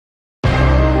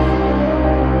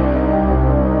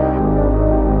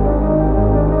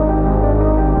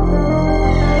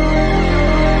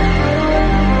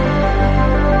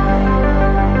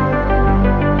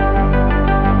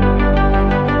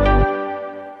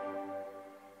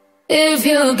If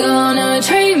you're gonna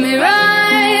treat me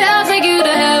right, I'll take you to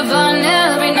heaven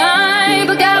every night.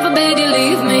 But God forbid you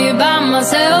leave me by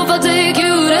myself, I'll take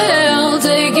you to hell,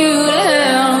 take you to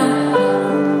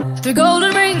hell. 3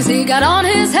 golden rings he got on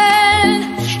his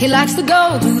head. He likes to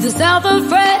go to the south of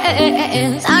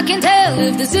France. I can tell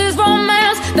if this is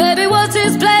romance, baby, what's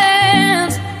his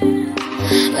plans?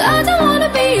 I don't wanna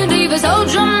be a diva so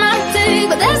dramatic,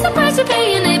 but that's the price you're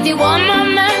paying if you want my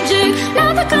magic.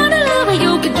 Not the kind of lover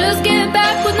you could just get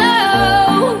back with,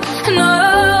 no,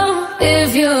 no.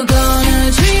 If you're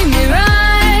gonna treat me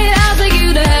right, I'll take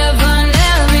you to heaven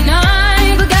every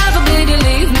night. But God forbid you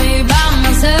leave me by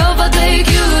myself, I'll take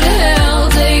you to hell,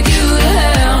 take you to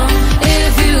hell.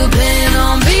 If you plan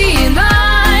on being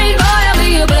mine, boy, I'll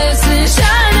be a blessing,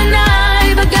 shining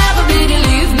night. But God forbid you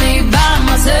leave me by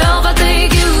myself, I'll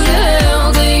take you to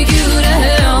hell, take you to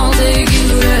hell, take you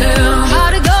to hell.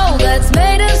 Heart of gold that's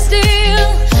made of steel.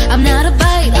 I'm not a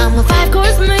bite, I'm a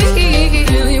 5-course meal.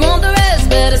 You want the rest,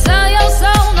 better sell your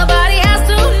soul, nobody has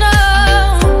to know.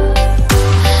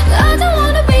 I don't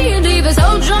wanna be a diva so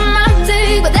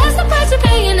dramatic, but that's the price you're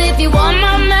paying if you want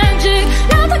my magic.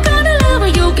 Not the kind of lover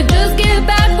you could just get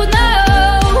back with,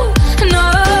 no, no.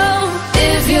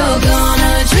 If you're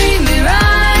gonna treat me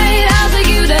right, I'll take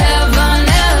you to heaven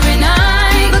every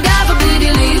night. But God forbid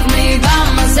you leave me by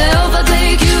myself, I'll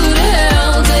take you to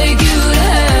hell, take you to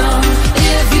hell.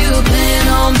 If you plan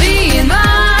on being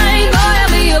mine, boy,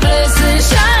 I'll be a blessing,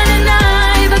 shining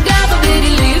night. But God forbid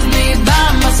you leave me by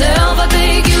myself, I'll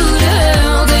take you to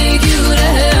hell, take you to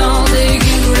hell, take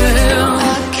you to hell.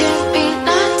 I can't be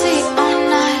naughty or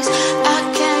nice, I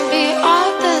can't be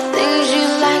all the things you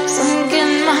like.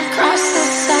 Swinging my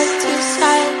crosses side to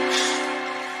side.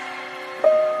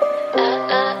 La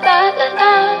la la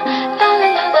la la, la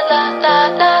la la la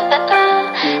la la la,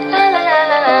 la la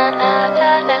la la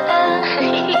la la la.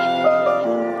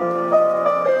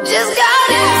 Just got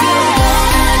it. If you're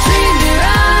gonna treat me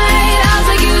right, I'll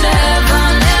take you to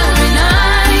heaven every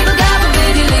night. But God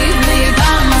forbid you leave me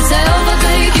by myself, I'll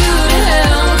take you to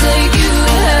hell, take you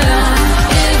to hell.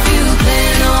 If you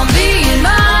plan on being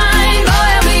mine, boy,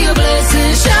 I'll be a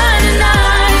blessing, shining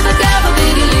night. But God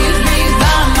forbid you leave me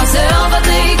by myself, I'll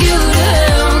take you to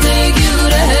hell, take you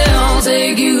to hell,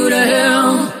 take you to hell.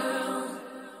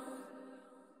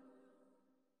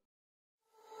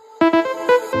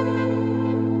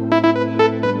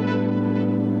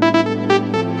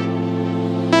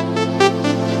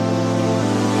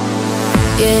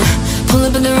 Yeah, pull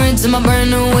up in the rinse in my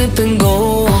brand new whip and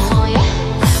go.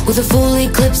 With a full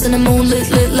eclipse and the moon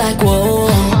lit like whoa.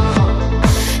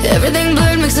 Everything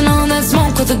blurred, mixing all that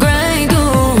smoke with the Grey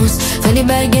Goose. Fanny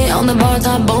bag, get on the bar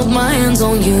top, both my hands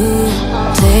on you.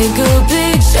 Take a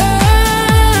picture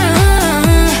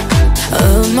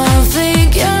of my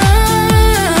figure,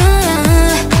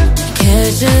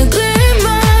 catch a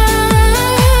glimmer.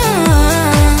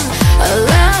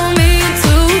 Allow me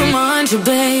to remind you,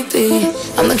 baby,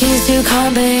 I'm the keys to your car,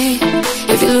 babe.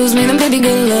 If you lose me, then baby,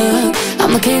 good luck.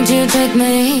 I'm the king to your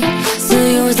checkmate.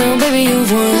 Still yours though, baby,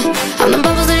 you've won. I'm the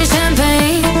bubbles in your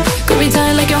champagne. Grip me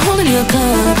tight like you're holding your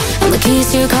cup. I'm the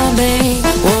keys to your car, babe.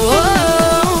 Whoa,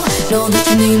 whoa, know that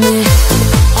you need me.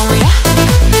 Oh yeah.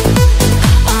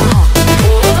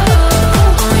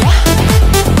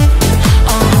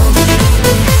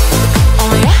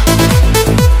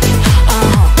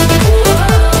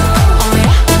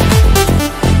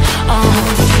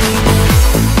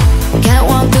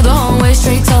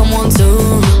 Straight on 1, 2,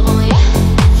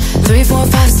 3, 4,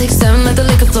 5, 6, 7, let the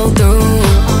liquor flow through.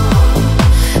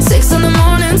 6 in the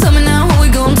morning, tell me now what we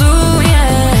gon' do,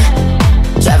 yeah.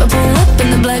 Drive a pull up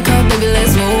in the black car, baby,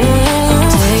 let's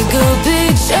move. Take a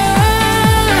picture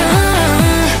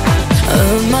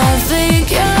of my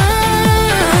figure,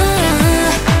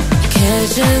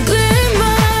 catch a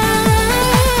glimmer.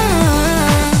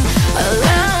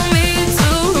 Allow me to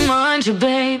remind you,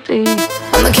 baby,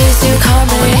 I'm the keys to your car,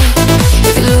 babe.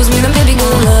 If you lose me, then baby,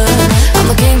 good luck. I'm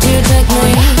the king to your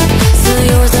checkmate. Still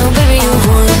yours though, baby, you've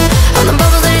won. I'm the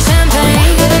bubbles in your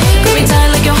champagne. Grip me tight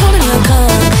like you're holding your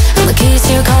cup. I'm the keys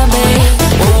to your car, babe.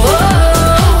 Whoa, whoa,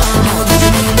 know that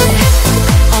you need me.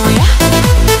 Oh yeah.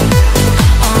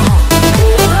 Oh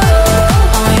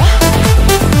yeah.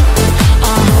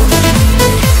 Know that you need me.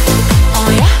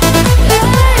 Oh yeah.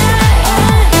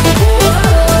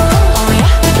 Oh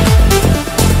yeah.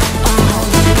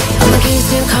 I'm the keys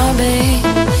to your car, babe.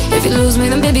 If you lose me,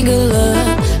 then baby, good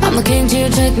luck. I'm the king to your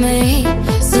checkmate.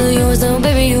 Still yours though,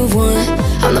 baby, you've won.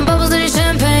 I'm the bubbles in your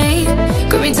champagne.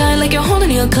 Grip me tight like you're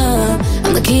holding your cup.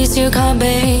 I'm the keys to your car,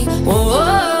 babe. Whoa,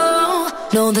 whoa,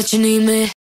 know that you need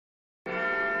me.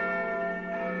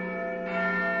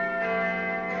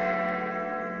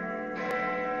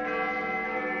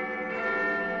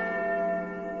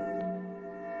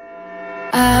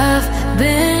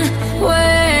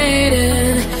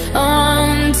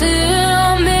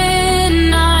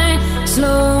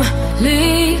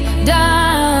 slowly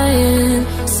dying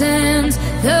since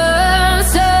the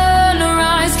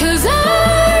sunrise. 'Cause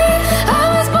I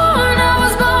was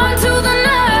born to the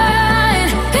night.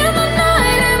 In the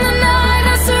night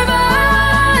I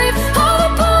survived all the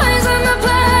poison, the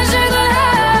pleasure, the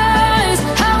highs.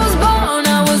 I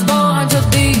was born to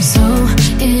be so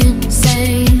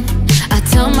insane. I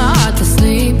tell my heart to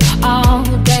sleep all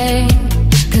day,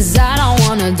 'cause I don't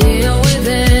wanna deal with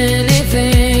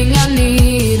anything. I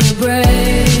need a break.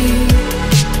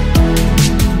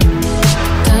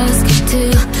 Dusk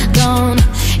till dawn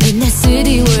in that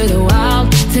city where the wild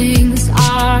things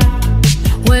are.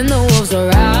 When the wolves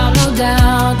are out, no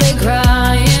doubt they're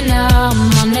crying out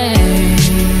my name,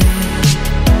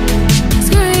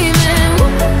 screaming,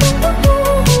 ooh,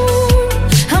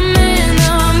 I'm in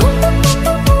the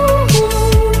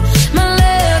mood. My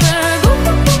leather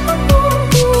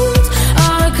boots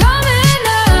are coming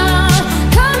down,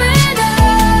 coming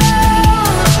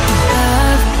down.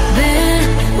 I've been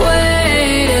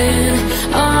waiting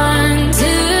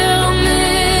until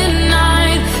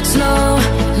midnight,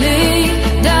 slowly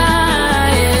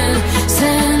dying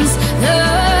since the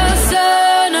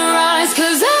sunrise.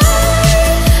 'Cause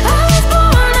I was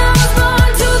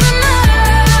born to the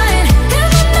night. In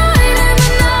the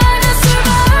night I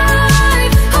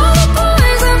survived all the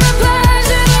poison, the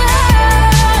pleasure, the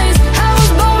highs.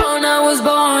 I was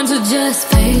born to just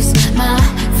face my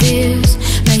fears,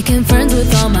 making friends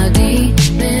with all my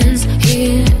demons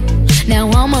here. Now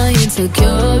all my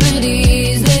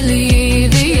insecurities, they leave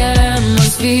the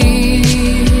atmosphere,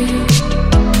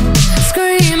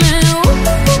 screaming, ooh,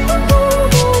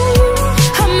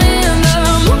 I'm in the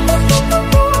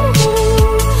mood.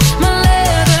 My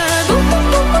leather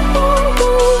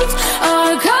boots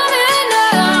are coming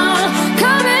down,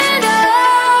 coming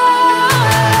down.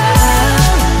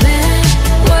 I've been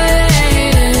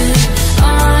waiting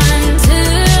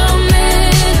until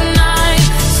midnight,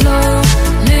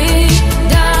 slowly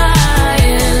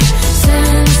dying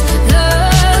since the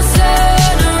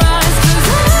sunrise. 'Cause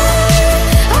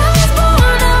I was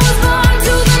born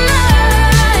to the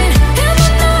night. In the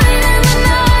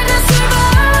night I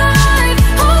survived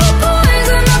all the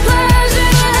poison, the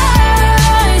pleasure, the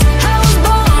highs. I was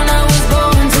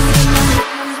born to the night.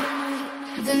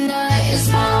 The night is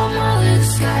my mother, the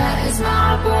sky is my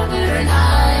brother, and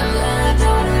I am the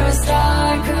daughter of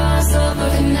star-crossover.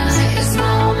 The night is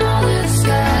my mother, the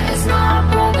sky is my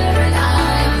brother, and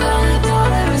I am the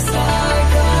daughter of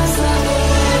star-crossover.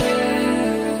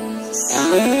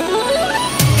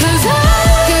 'Cause I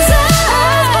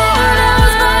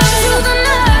was born to the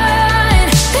night.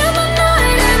 In the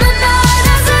night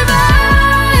I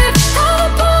survived all the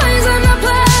poison, the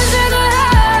pleasure, the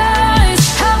highs.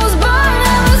 I was born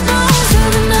to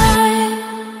the night.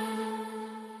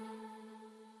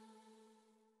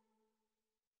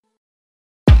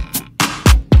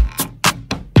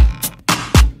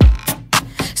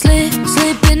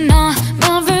 Slipping on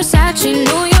my Versace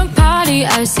New York party.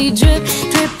 I see drip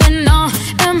dripping on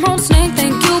Emerald Snake.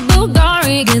 Thank you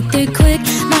Bulgari, get there quick.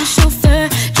 My chauffeur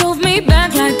drove me back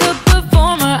like a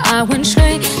performer. I went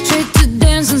straight to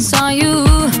dance and saw you.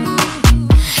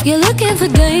 You're looking for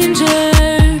danger,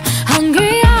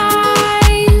 hungry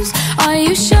eyes. Are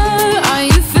you sure? Are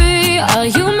you free? Are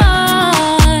you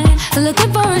mine?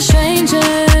 Looking for a stranger,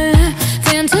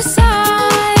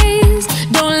 fantasize.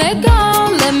 Don't let go,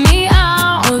 let me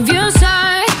out of your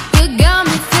sight. You got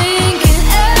me thinking,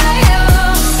 ayo,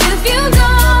 if you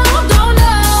don't know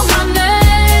my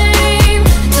name,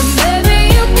 then baby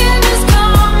you can just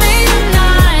call me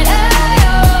tonight.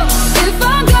 Ayo, if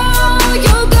I go,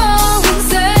 you go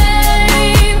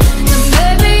insane, then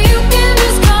baby you can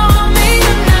just call me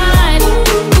tonight.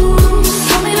 Ooh,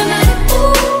 call me tonight.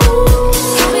 Ooh,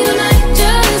 call me tonight.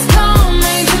 Just call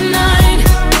me tonight.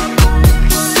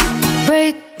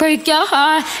 Break your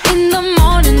heart in the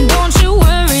morning, don't you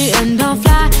worry, and I'll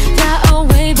fly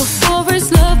away before it's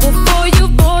love, before you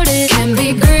board it. Can't be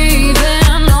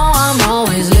grieving, no, I'm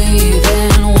always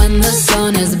leaving when the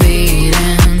sun is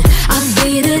beating. I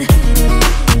beat it.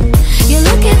 You're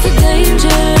looking for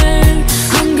danger,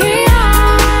 hungry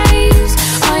eyes.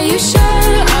 Are you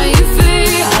sure? Are you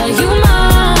free? Are you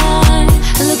mine?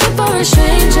 Looking for a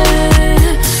stranger,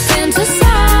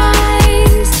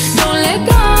 fantasize. Don't let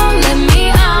go, let me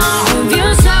out of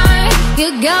your sight. You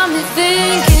got me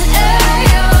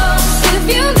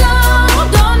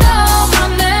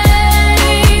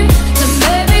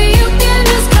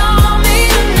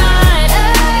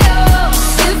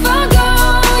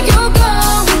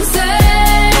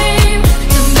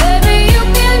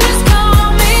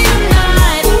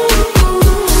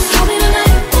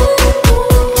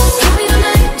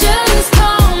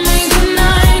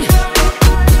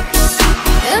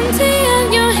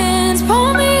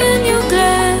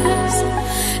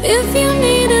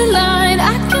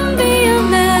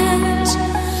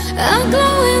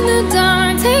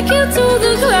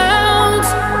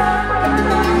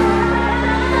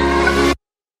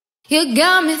You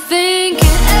got me thinking,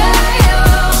 ayo,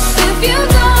 if you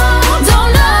don't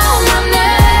know my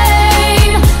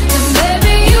name, then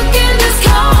baby you can just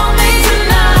call me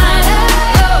tonight.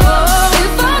 Ayo,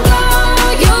 if I go,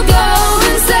 you'll go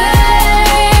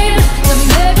insane, then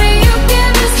baby you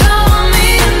can just call me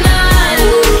tonight.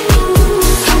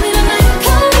 Call me tonight,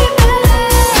 call me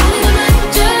tonight,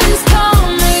 just call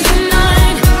me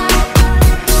tonight.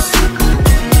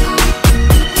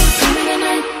 Call me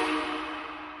tonight.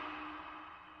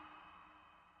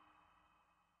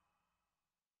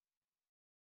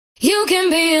 You can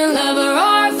be a lover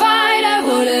or a fighter,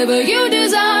 whatever you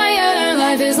desire.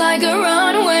 Life is like a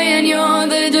runway and you're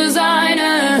the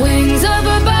designer. Wings of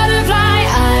a butterfly,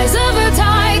 eyes of a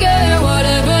tiger.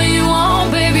 Whatever you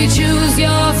want, baby, choose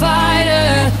your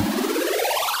fighter.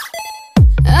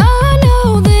 I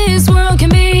know this world can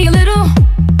be a little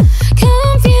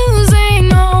confusing,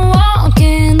 no walk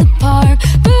in the park,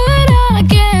 but I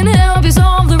can help you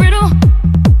solve the riddle.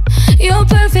 You're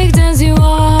perfect as you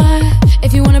are.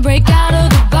 If you wanna break out of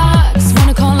the box,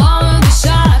 wanna call all of the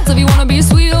shots. If you wanna be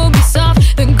sweet or be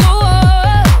soft, then go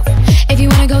up. If you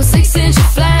wanna go 6 inches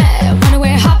flat, wanna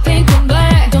wear hot pink or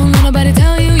black, don't let nobody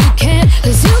tell you you can't,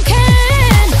 'cause you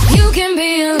can. You can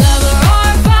be a lover or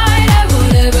a fighter,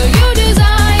 whatever you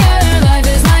desire. Life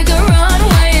is like a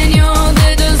runway and you're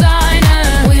the designer.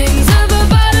 Wings of a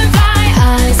butterfly,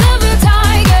 eyes of a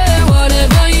tiger.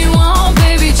 Whatever you want,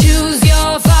 baby, choose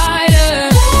your fighter.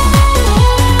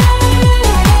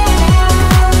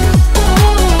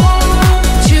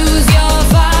 Choose your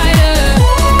fighter.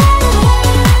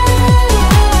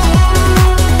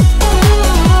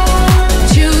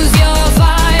 Choose your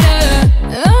fighter.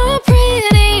 A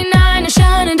pretty night of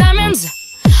shining diamonds,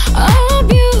 a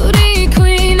beauty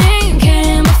queen in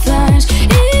camouflage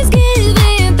is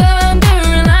giving thunder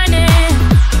and lightning.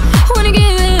 Wanna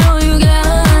give it all you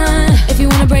got. If you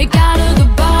wanna break out of the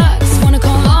box, wanna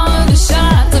call all of the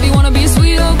shots. If you wanna be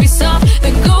sweet or be soft,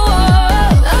 then go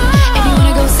up. If you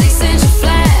wanna go 6 inches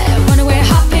flat, wanna wear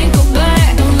hot pink or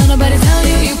black, don't let nobody tell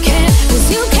you you can't, 'cause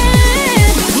you can.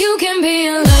 You can be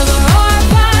a lover or a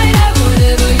fighter,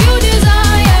 whatever you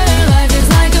desire. Life is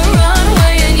like a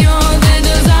runway and you're the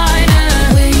designer.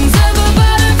 Wings of a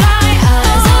butterfly,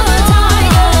 eyes of a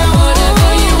tiger. Whatever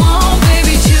you want,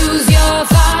 baby, choose your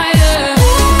fighter.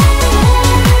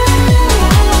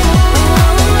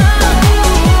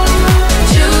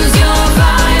 Choose your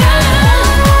fighter.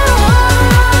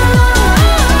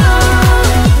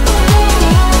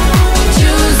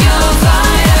 Choose your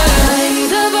fighter.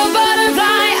 Wings of a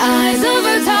butterfly, eyes of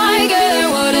a tiger.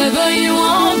 Whatever you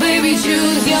want, baby,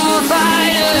 choose your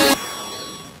fighter.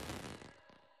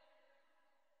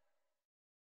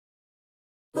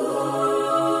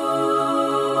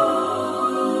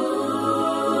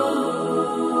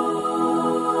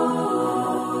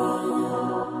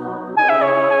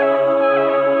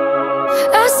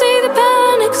 I see the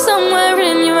panic somewhere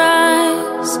in your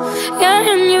eyes,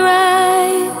 yeah, in your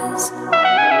eyes.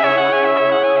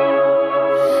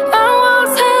 Our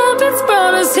walls habits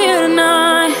brought us here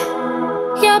tonight,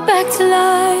 yeah, back to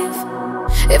life.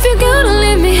 If you're gonna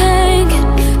leave me hanging,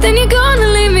 then you're gonna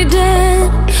leave me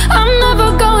dead. I'm never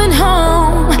going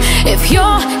home if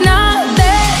you're not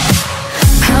there.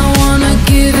 I wanna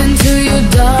give into your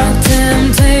dark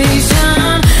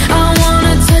temptation. I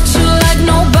wanna touch you like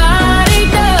nobody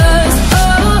does.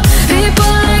 Oh,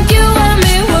 people like you and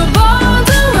me were born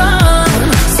to run.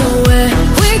 So where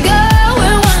we go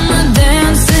when the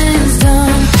dancing's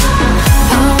done.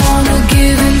 I wanna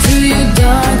give into your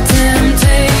dark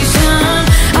temptation.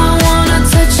 I wanna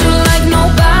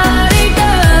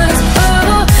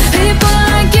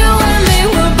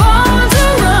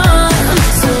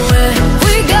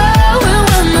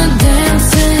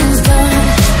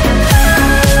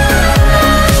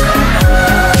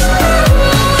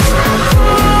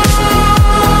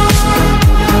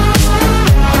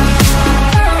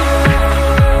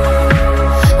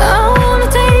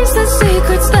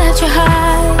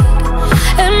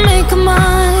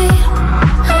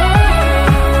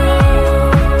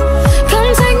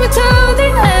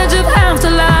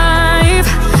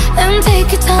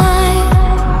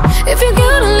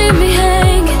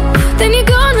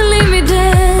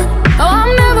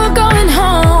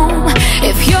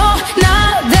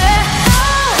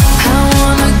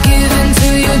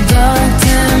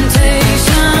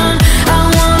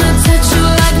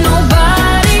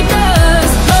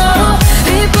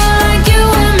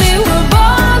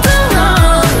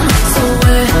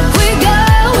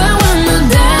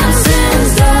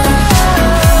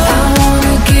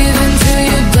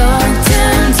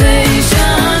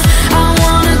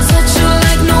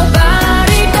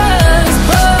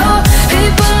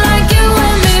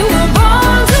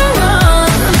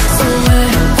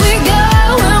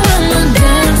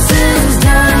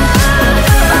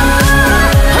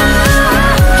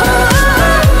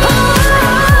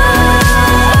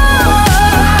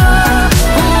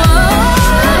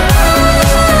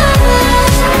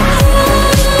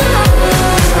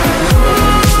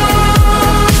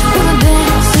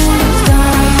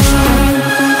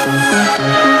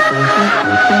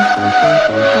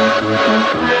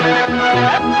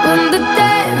When the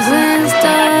dancing's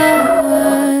done.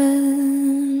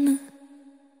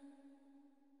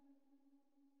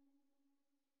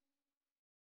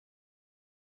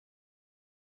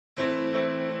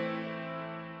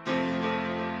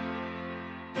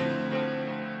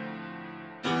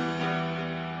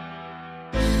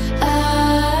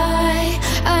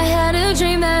 I had a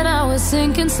dream that I was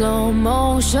sinking slow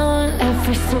motion.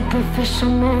 Every superficial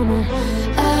moment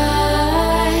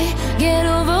I get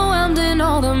overwhelmed in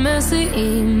all the messy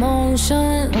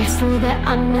emotions. It's so that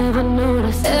I never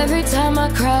noticed. Every time I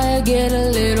cry I get a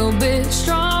little bit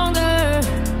stronger,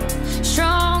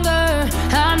 stronger.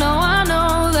 I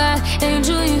know that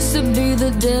angel used to be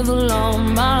the devil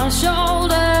on my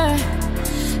shoulder,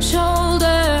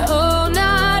 shoulder. Oh,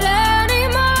 not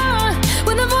anymore.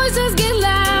 When the voices get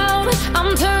loud,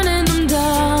 I'm turning them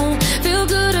down. Feel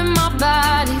good in my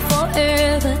body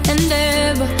forever and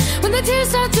ever. When the tears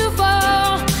start to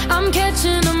fall, I'm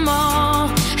catching them all.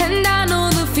 And I know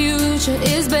the future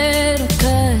is better,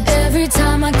 'cause every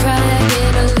time I cry I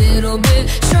get a little bit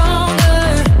stronger,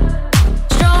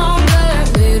 stronger,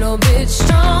 little bit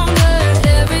stronger.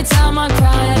 Every time I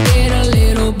cry I get a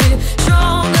little bit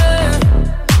stronger,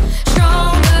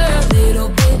 stronger, little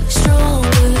bit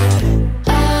stronger.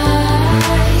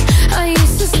 I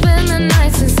used to spend the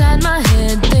nights inside my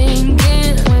head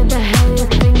thinking, where the hell you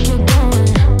think you're going?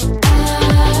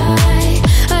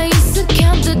 I used to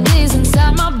count the days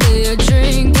inside my bed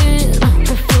drinking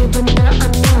the food, but now I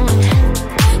know it.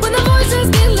 When the voices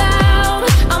get loud,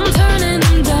 I'm turning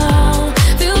them down.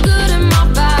 Feel good in my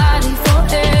body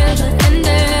forever and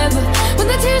ever. When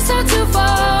the tears start to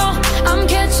fall, I'm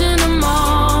catching them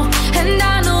all. And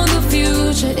I know the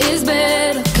future is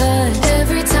better, 'cause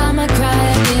every time I cry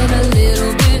I get a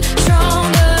little bit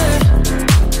stronger,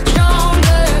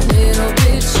 stronger, little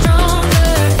bit stronger.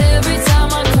 Every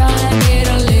time I cry I get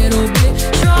a little bit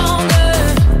stronger,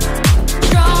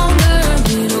 stronger,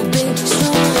 little bit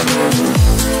stronger.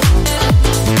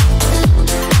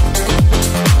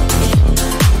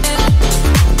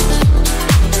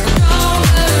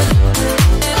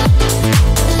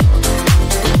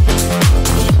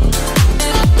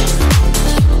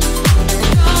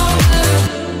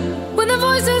 When the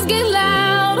voices get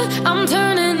loud, I'm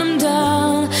turning them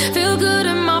down. Feel good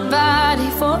in my body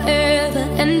forever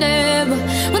and ever.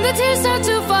 When the tears start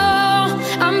to fall,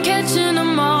 I'm catching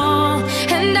them all.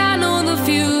 And I know the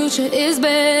future is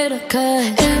better, 'cause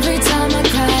every time I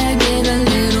cry I get a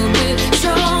little bit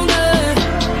stronger,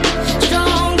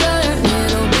 stronger,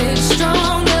 little bit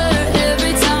stronger.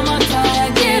 Every time I cry I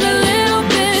get a little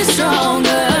bit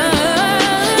stronger,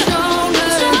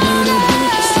 stronger, little bit stronger. Every time I cry I get a little bit stronger, stronger, little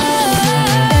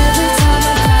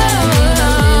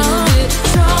bit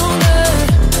stronger.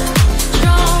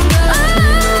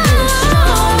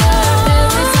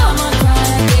 Every time I cry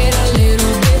I get a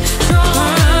little bit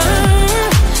stronger,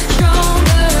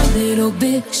 stronger, little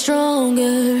bit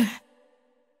stronger.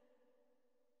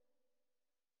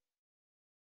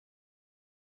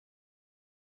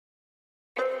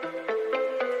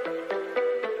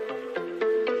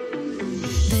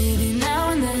 Baby, now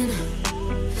and then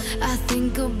I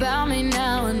think about me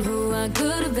now and who I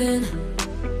could have been.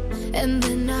 And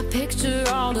then I picture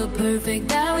all the perfect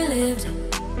that we lived,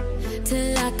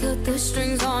 till I cut the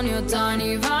strings on your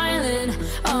tiny violin.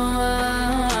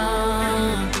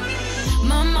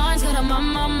 My mind's got a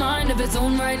mind of its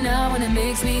own right now, and it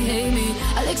makes me hate me.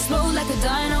 I'll explode like a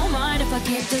dynamite if I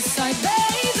can't decide,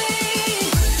 baby.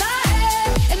 My head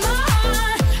and my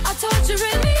heart are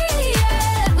torturing me,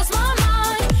 yeah. Lost my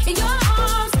mind in your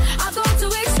arms, I go to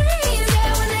extremes,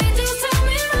 yeah. When angels tell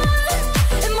me run,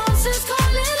 and monsters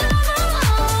call it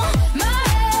love. My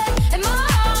head and my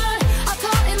heart are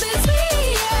caught in between,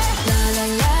 yeah. La la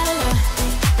la la,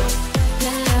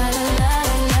 la la la la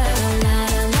la la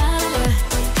la la,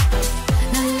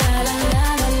 la la la la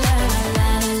la la la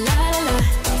la la,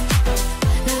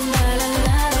 la la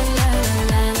la la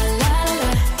la la la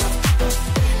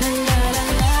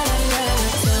la.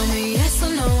 Tell me yes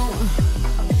or no,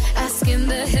 asking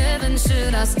the heavens,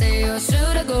 should I stay or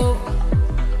should I go?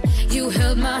 You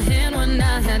held my hand when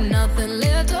I had nothing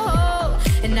left to hold,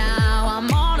 and now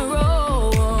I'm on a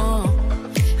roll.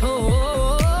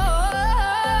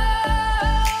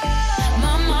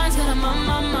 My mind's got a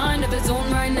mind of its own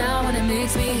right now, and it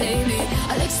makes me hate me.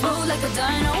 I'll explode like a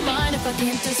dynamite if I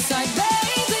can't decide,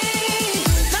 baby.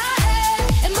 My head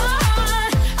and my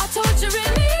heart are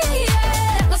torturing me,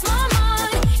 yeah. Lost my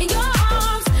mind in your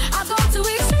arms, I go to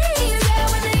extremes, yeah.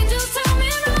 When angels tell me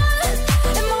run,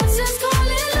 and monsters call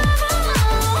it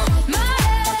love. My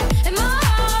head and my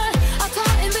heart are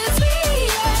caught in between,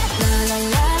 yeah. La la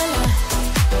la la,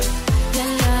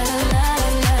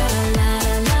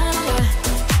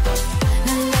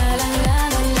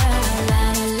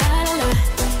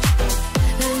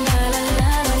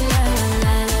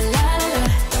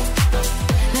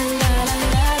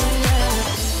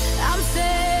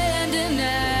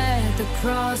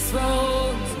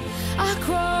 crossroads. I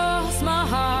cross my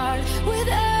heart with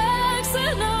X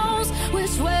and O's.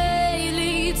 Which way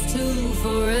leads to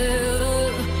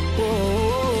forever?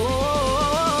 Whoa.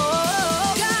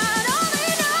 God only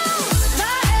knows.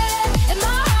 My head and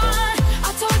my heart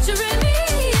are torturing me.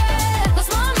 Yeah, lost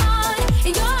my mind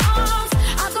in your arms.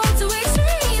 I go to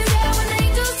extremes. Yeah, when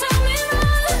angels tell me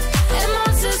run and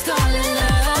monsters calling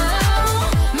out.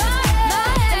 My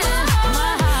head and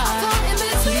my heart are caught in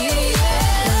between.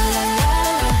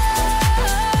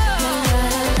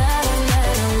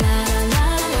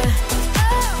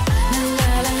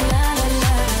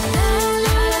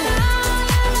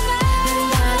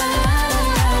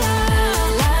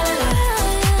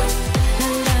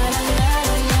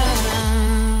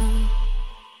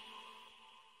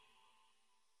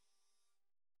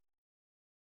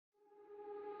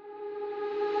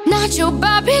 Not your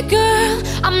Barbie girl,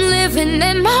 I'm living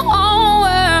in my own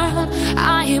world.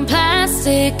 I am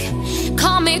plastic,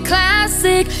 call me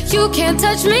classic. You can't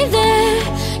touch me there,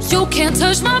 you can't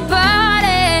touch my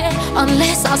body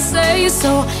unless I say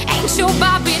so. Ain't your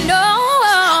Barbie, no.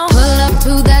 Pull up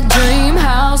to that dream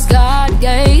house, God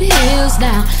gate hills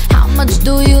now. How much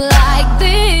do you like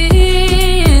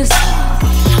this?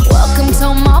 Welcome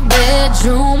to my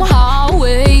bedroom,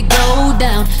 hallway, go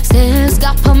down. Stairs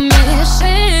got permission.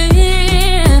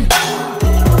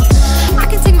 I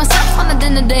can take myself on a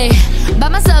dinner date, buy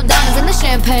myself diamonds in the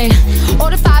champagne,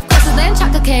 order 5 courses and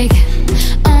chocolate cake.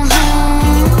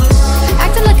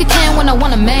 Acting like I can when I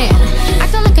want a man,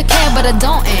 acting like I care but I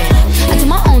don't. And I do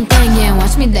my own thing, yeah,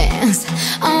 watch me dance.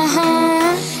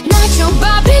 Not your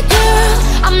Barbie girl,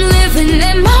 I'm living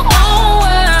in my own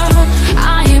world.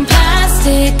 I am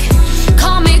plastic,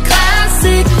 call me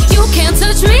classic. You can't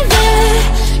touch me there,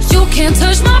 you can't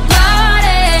touch my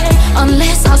body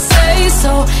unless I say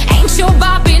so. Ain't your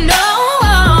Barbie, no.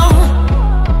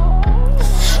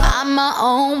 I'm my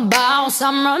own boss,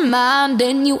 I'm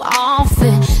reminding you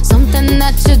often. Something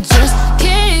that you just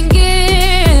can't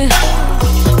get.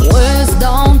 Words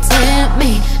don't tempt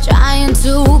me, trying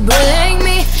to break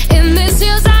me. In this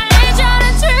year's I ain't trying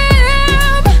to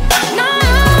trip. No,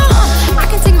 I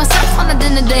can take myself on a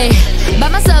dinner date, buy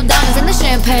myself diamonds in the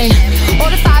champagne,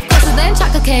 order 5 courses and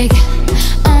chocolate cake.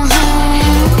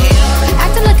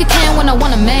 Acting like I can when I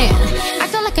want a man,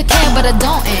 acting like I care but I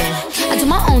don't. And I do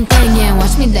my own thing, yeah,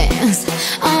 watch me dance.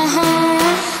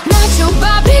 Not your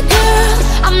Barbie girl,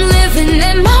 I'm living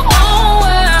in my own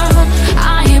world.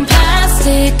 I am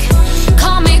plastic,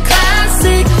 call me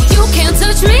classic. You can't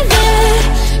touch me there,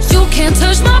 you can't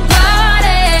touch my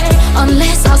body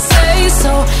unless I say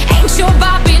so. Ain't your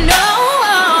Barbie, no.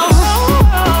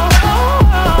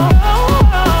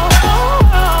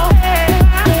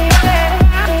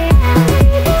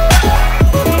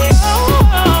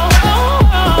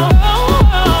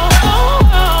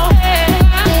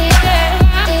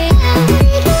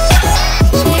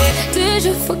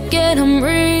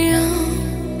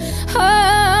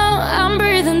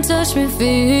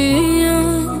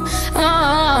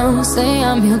 Say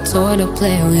I'm your toy to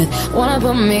play with, wanna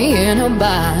put me in a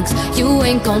box. You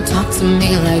ain't gon' talk to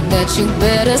me like that, you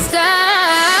better stop.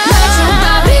 Not your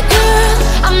Barbie girl,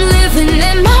 I'm living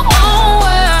in my own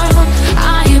world.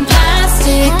 I am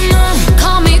plastic,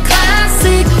 call me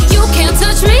classic. You can't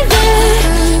touch me there,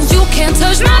 you can't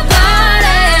touch my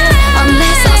body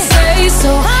unless I say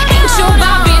so. Ain't your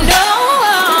Barbie, no.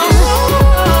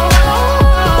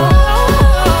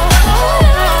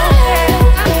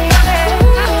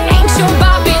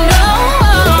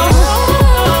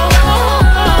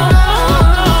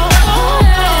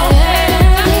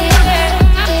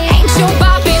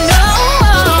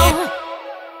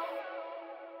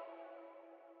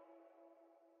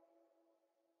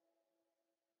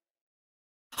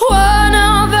 One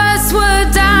of us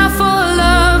would die for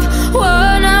love,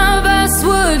 one of us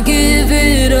would give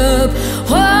it up,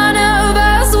 one of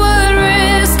us would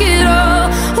risk it all,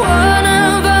 one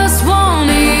of us won't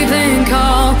even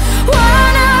call,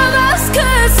 one of us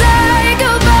could say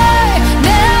goodbye,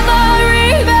 never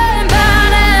even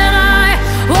bat an eye.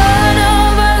 One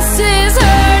of us is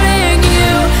hurting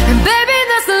you, and baby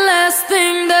that's the last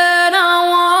thing that I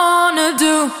wanna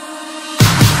do.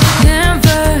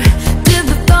 Never did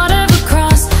the thought ever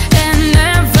cross, and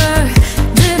never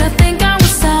did I think I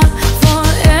would stop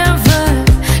forever.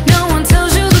 No one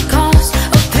tells you the cost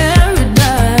of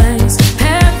paradise,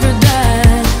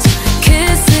 paradise.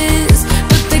 Kisses,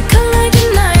 but they cut like a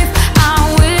knife. I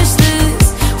wish this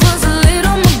was a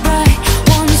little more bright.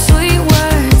 One sweet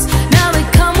words, now they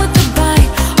come with a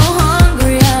bite. Oh,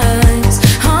 hungry eyes,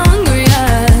 hungry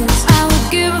eyes. I would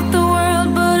give up the world,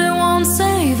 but it won't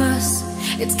save us.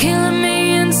 It's killing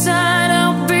me inside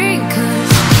out because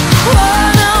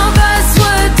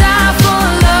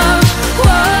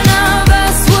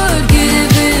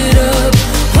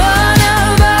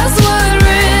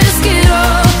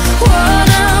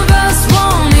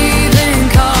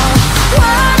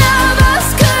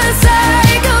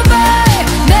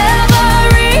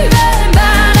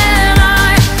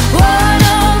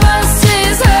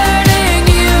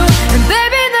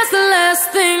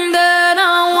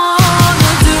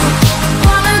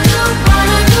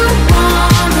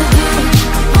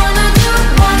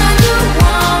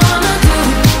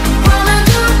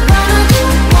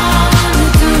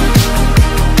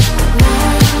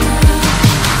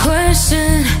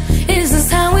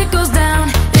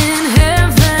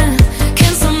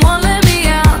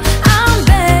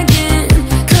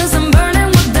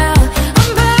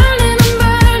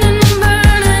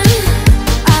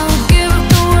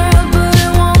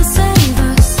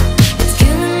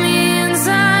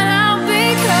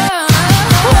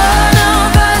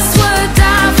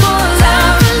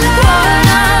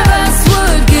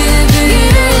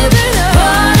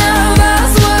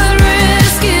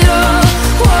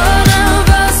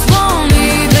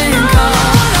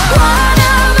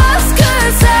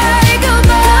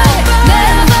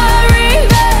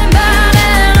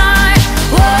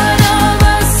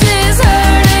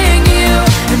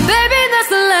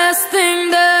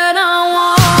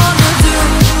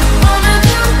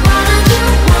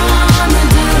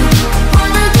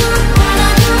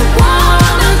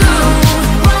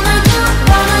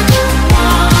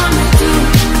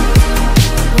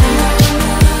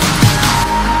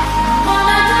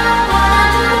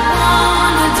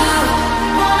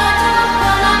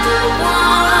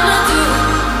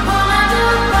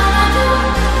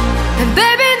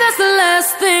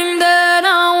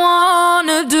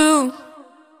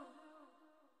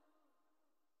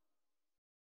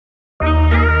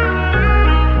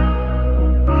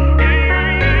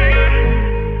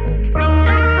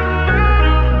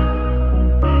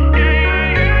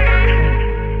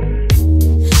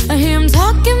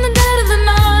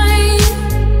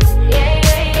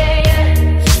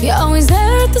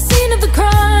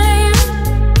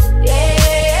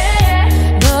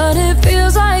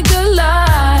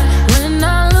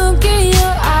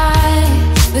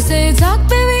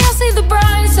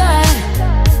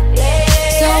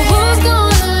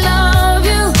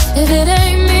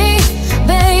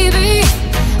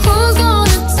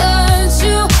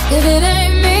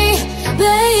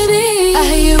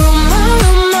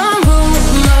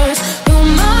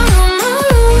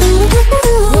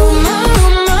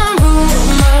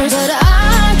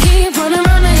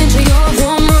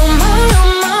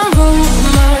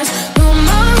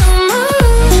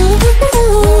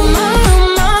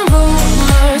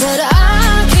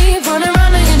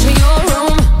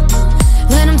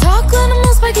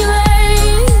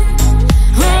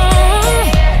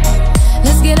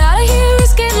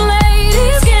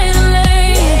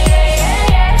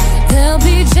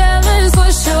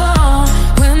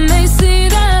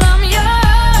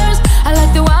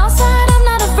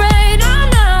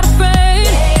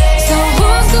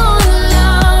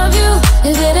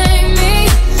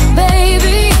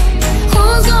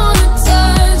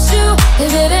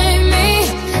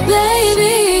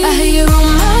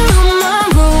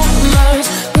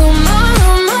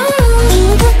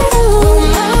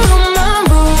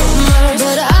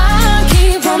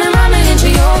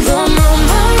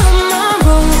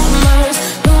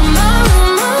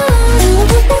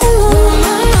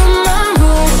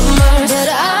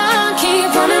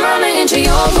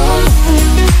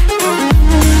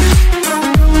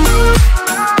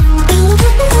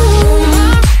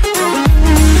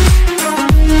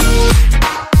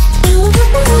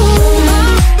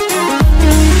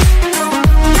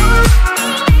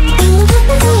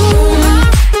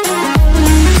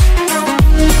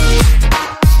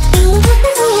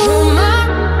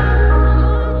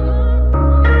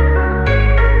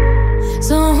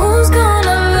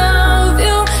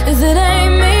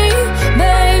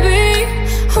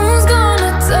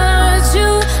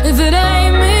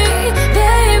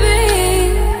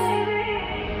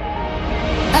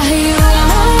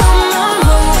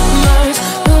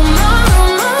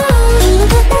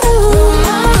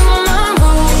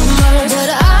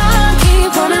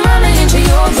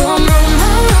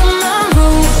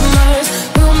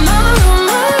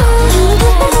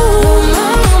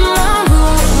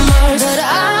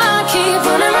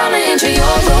enter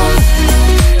your room.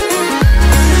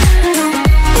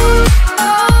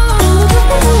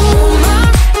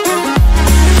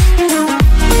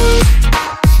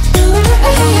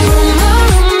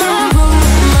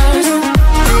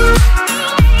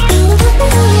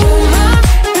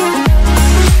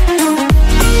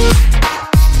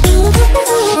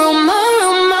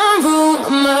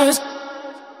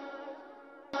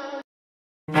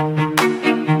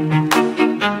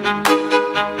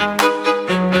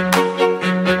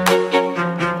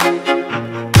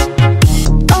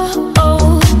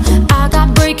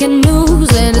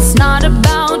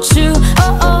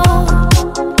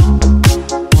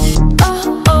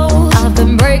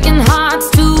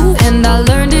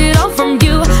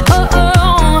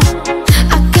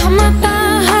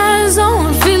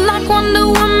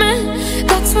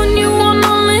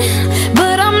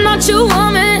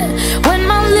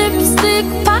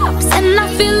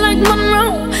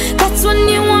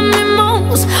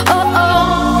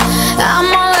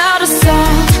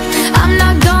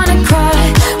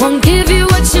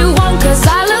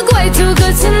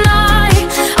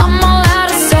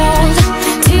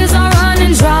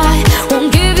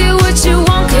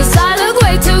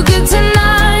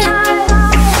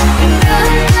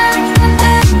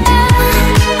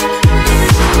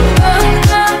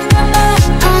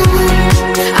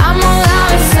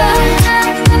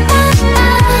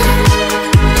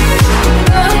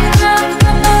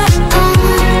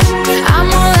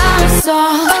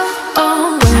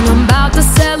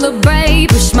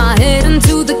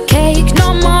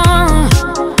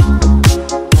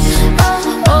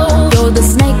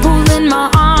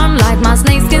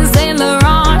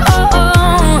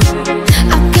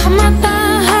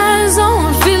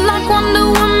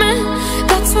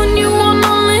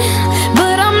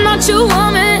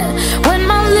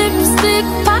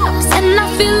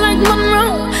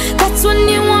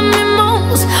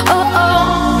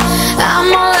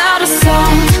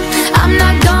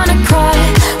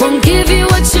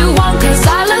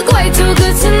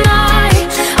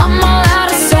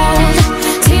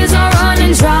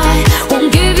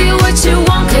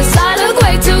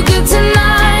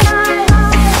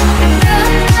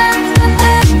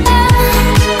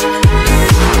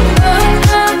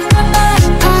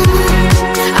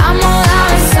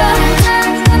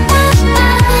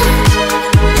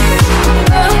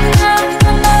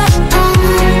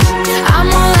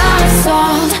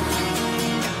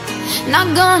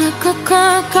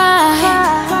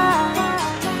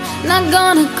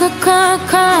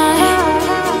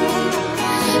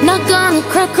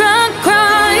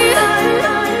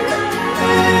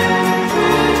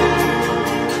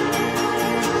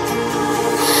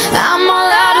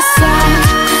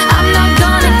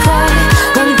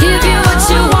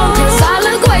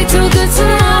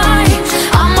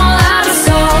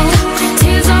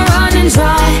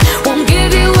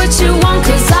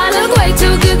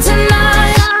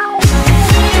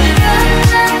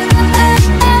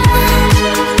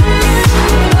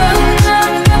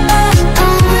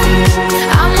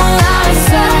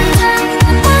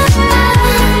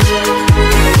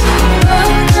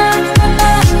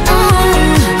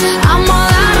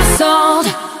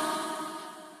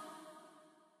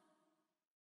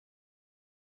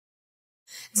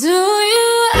 Do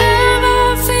you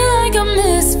ever feel like a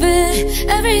misfit?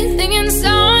 Everything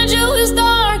inside you is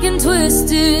dark and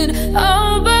twisted.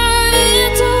 Oh, but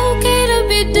it's okay to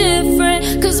be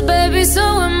different, 'cause baby, so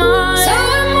am I. So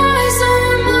am I, so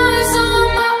am I, so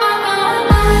am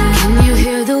I. Can you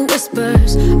hear the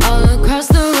whispers all across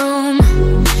the room?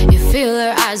 You feel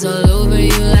her eyes all over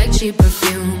you like cheap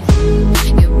perfume.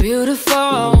 You're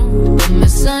beautiful, but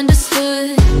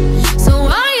misunderstood. So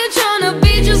why you trying to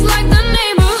be just like the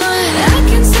neighborhood? I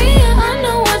can see it, I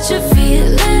know what you're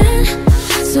feeling.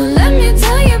 So let me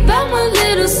tell you about my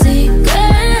little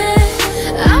secret.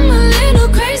 I'm a little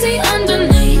crazy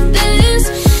underneath this,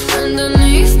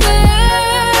 underneath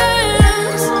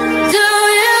this. Do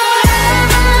you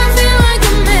ever feel like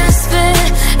a misfit?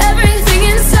 Everything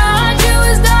inside you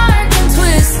is dark and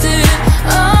twisted.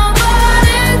 Oh, but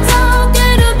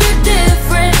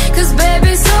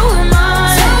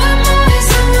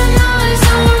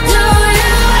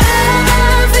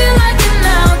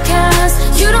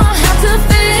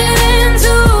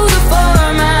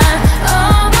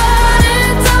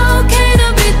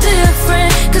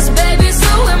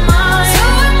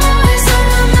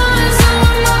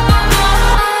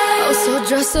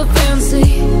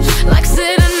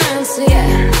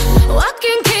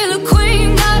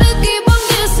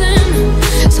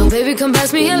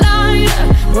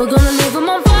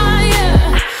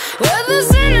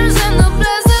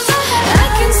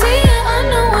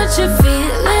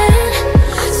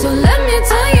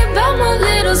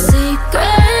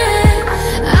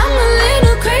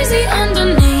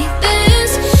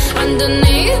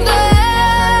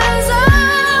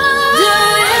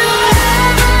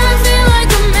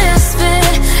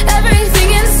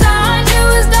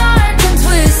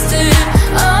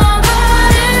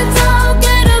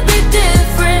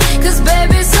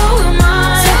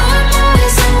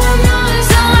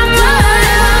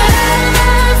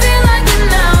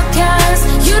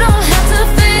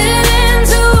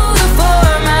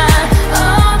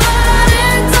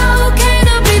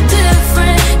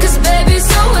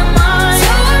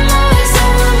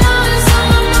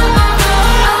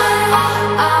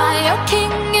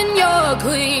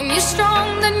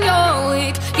you're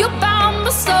weak, you bound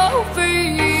but so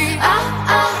free.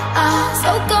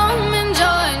 So come and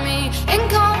join me and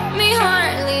call me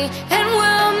Harley, and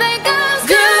we'll make us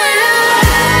good. Do you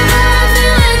ever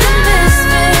feel like a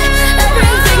misfit?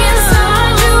 Everything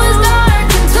inside you is dark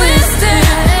and twisted.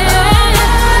 Oh,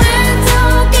 but it's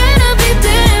okay to be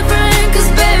different, 'cause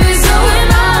baby, so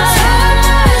am I.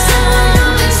 So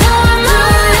am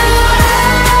I.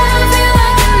 Feel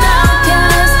like an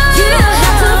outcast, you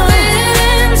have to fit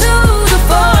into the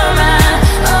format.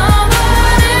 Oh,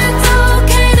 but it's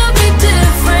okay to be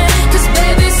different, 'cause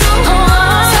baby, so am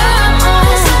I. So am I.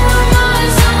 So am I.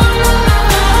 So am I.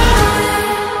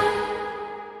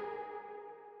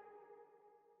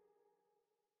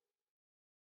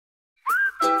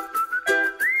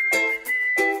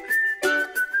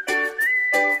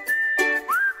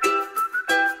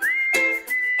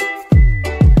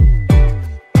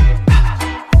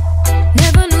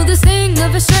 Never knew the sting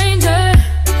of a stranger,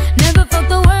 never felt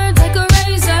the words like a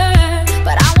razor,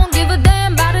 but I won't give a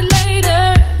damn about it later.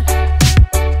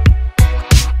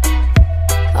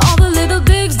 All the little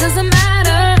digs doesn't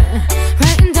matter,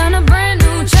 writing down a brand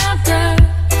new chapter,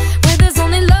 where there's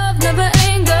only love, never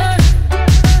anger.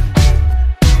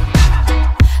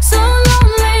 So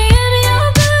lonely in your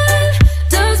bed,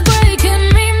 does breaking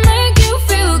me make you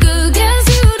feel good? Guess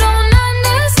you don't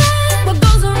understand what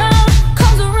goes around,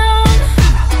 comes around.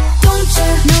 Don't you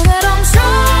know that I'm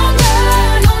stronger?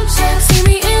 Don't you see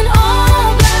me in all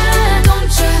black?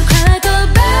 Don't you cry like a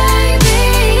baby?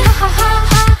 Ha ha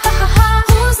ha ha ha ha.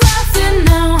 Who's laughing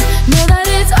now? Know that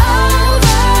it's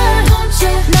over. Don't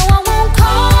you know I won't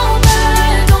call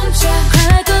back? Don't you cry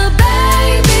like a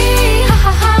baby? Ha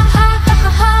ha ha ha ha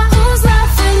ha ha. Who's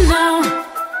laughing now?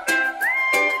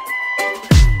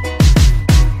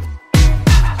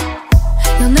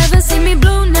 You'll never see me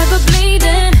blue, never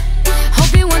bleeding.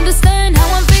 Hope you understand how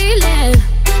I'm feeling.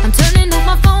 I'm turning off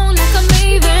my phone like I'm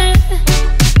leaving.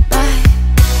 Bye.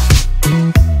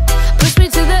 Push me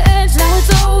to the edge, now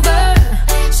it's over.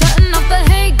 Shutting off the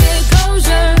hate, get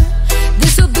closure.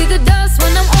 This'll be the dust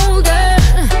when I'm older.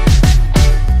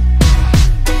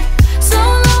 So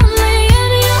lonely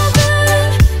in your bed,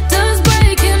 does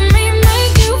breaking me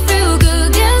make you feel good?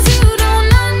 Guess you don't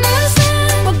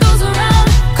understand what goes around,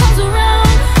 comes around.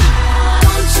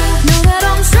 Don't you know that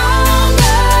I'm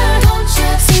stronger? Don't you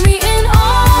see me in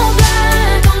all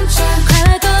black? Don't you cry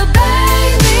like a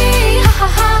baby? Ha ha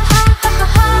ha ha ha ha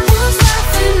ha. Who's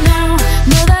laughing now?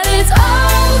 Know that it's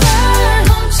over.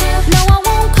 Don't you know I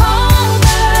won't call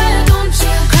back? Don't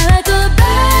you cry like a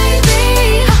baby?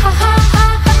 Ha ha ha ha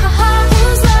ha ha ha.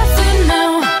 Who's laughing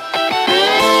now?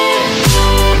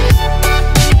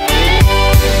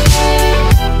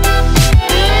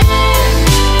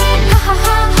 Ha ha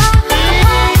ha ha ha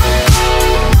ha.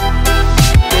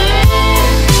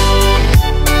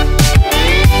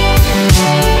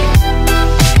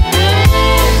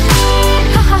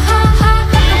 Ha ha ha ha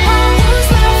ha ha. Who's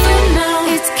laughing now?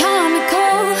 It's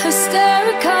comical,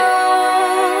 hysterical,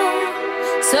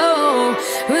 so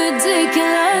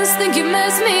ridiculous. Think you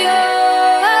messed me up.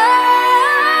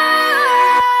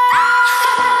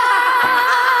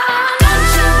 Don't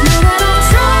you know that I'm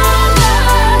stronger?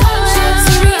 Don't you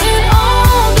see me in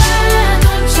all black?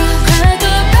 Don't you cry like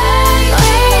a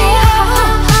baby? Ha ha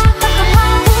ha ha ha.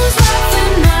 Who's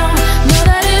laughing now? Know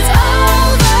that it's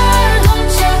over.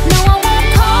 Don't you know I won't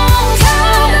call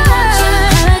back? Don't you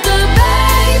cry like a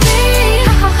baby?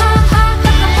 Ha ha ha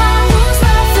ha ha ha. Who's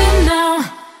laughing now?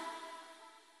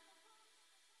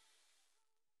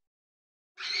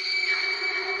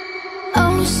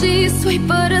 Oh, she's sweet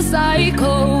but a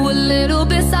psycho, a little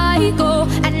bit psycho.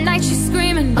 At night she's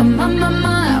screaming, I'm on my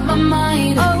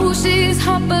mind. Oh, she's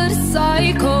hot but a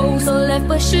psycho, so left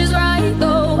but she's right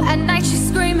though. At night she's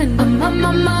screaming, I'm on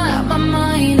my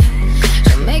mind.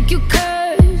 She'll make you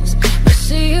curse, but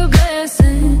she a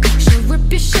blessing. She'll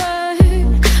rip your shirt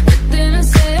within a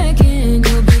second.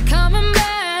 You'll be coming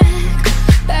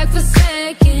back for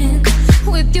seconds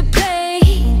with your play.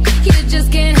 You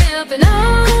just can't help it. No,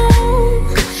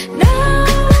 no,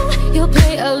 you'll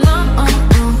play along.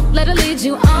 Let her lead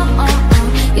you on.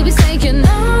 You'll be saying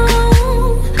no,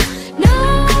 no,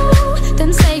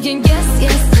 then saying yes,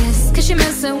 yes, yes, 'cause you're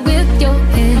messing with your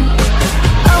head.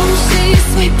 Oh, she's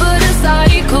sweet but a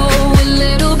psycho, a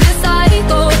little bit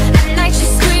psycho. At night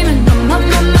she's screaming, I'm on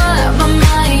my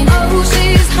mind. Oh,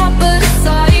 she's hot but a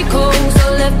psycho, so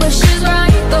left but she's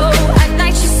right though. At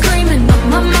night she's screaming,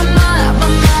 I'm on my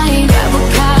mind. Grab a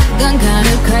gun,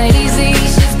 kinda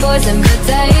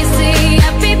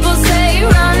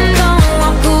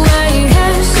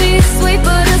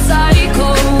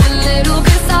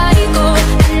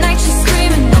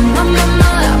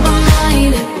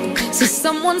See,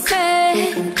 someone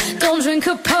said, don't drink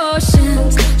her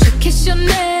potions. She'll kiss your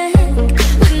neck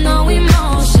with no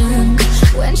emotion.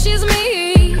 When she's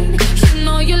mean, you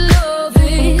know you love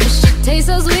it, 'cause she tastes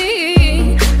so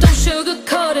sweet. Don't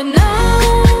sugarcoat it, no,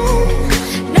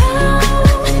 no.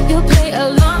 You'll play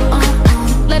along,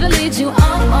 let her lead you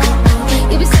on.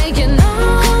 You'll be saying no,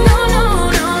 no, no,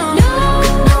 no, no,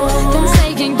 no. Then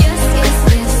saying yes, yes,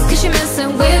 yes, 'cause you're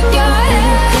messing with your head.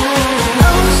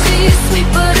 Oh, she's sweet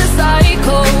but a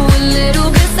psycho, a little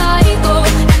bit psycho.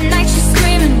 At night she's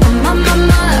screaming, my, my,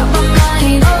 my, my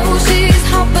mind. Oh, she's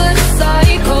hot but a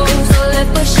psycho, so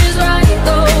left but she's right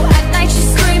though. At night she's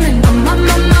screaming, my, my,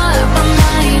 my, my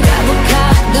mind. Grab a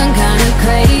cop, gun kinda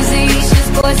crazy. She's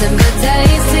poison but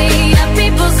tasty. Yeah,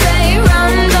 people say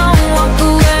run, don't walk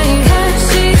away. Yeah,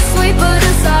 she's sweet but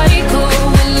a psycho,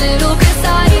 a little bit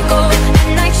psycho. At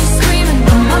night she's screaming,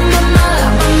 my, my, my,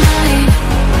 my mind.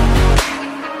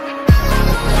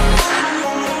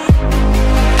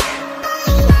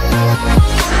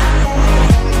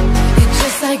 You're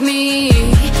just like me,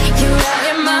 you're out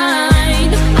your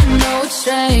mind. I know it's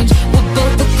strange, we're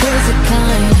both the crazy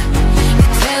kind.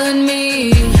 You're telling me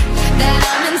that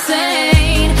I'm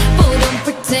insane, but don't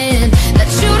pretend that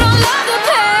you don't love the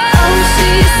pain. Oh,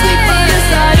 she's sweet but a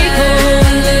psycho,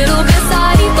 a little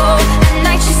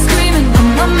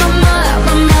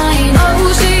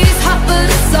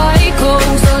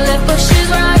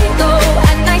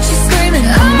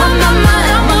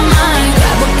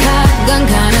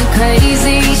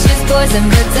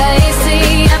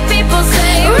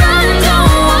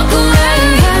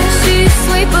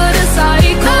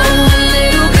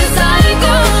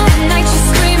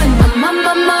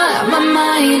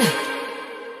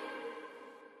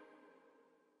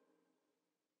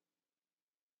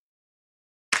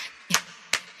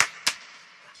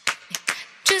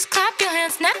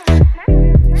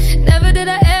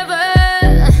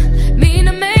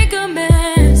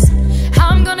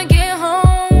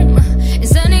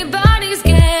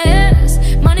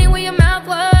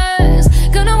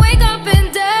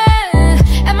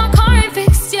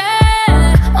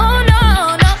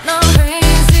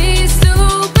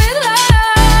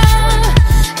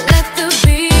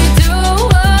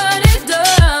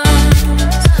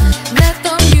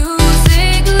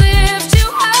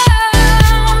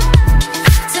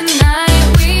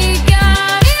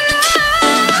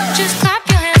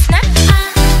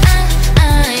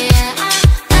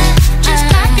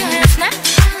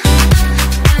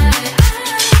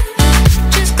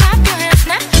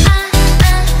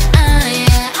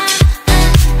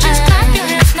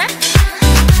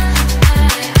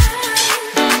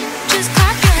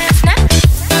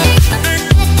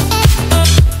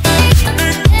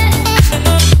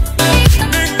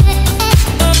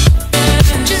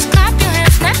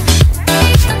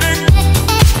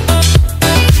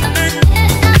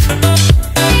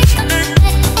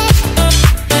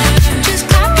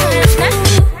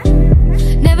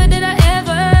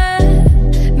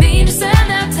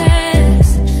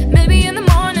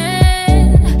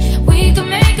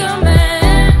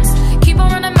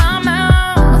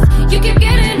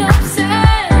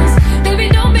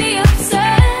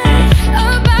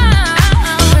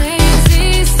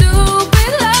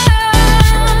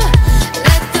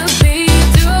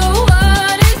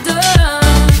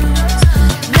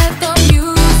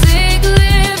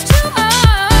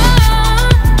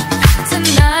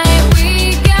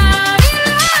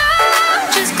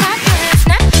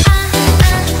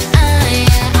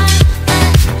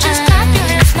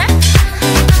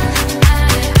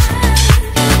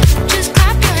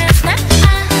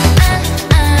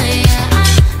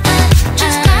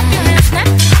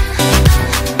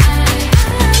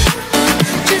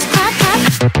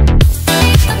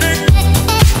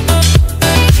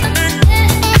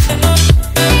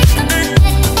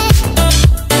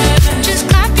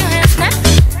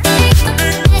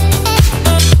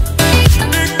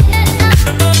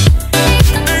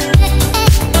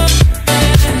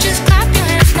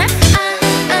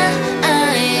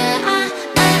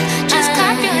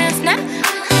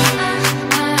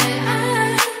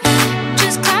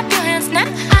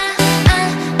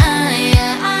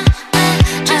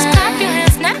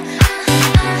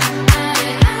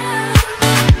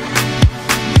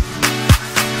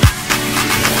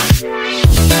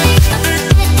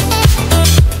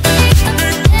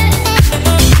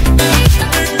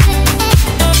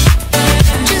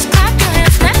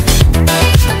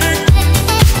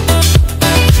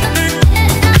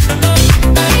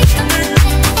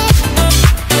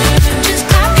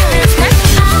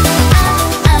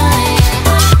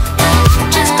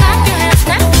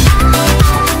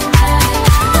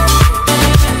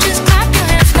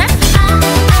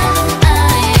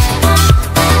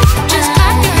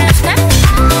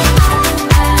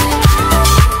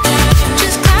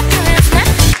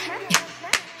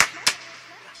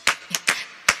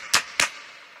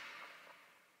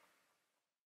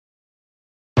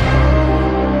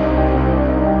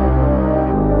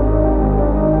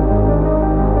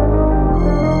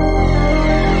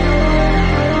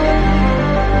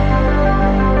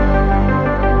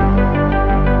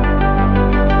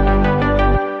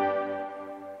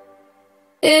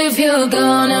If you're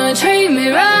gonna treat me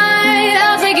right,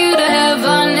 I'll take you to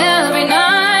heaven every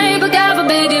night. But God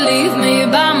forbid you leave me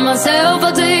by myself,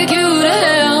 I'll take you to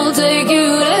hell, take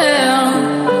you to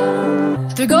hell.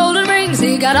 3 golden rings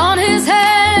he got on his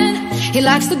head. He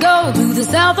likes to go to the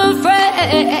south of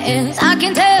France. I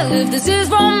can tell if this is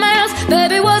romance.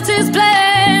 Baby, what's his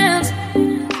plans?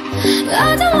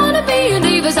 I don't wanna be a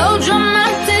diva, so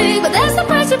dramatic, but that's the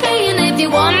price you're paying if you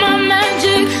want my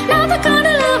magic. Not the kind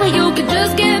of lover you can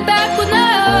just get back with,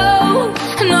 no,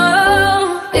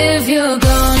 no. If you're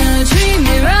gonna treat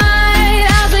me right,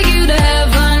 I'll take you to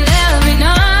heaven every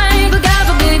night. But God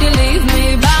forbid you leave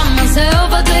me by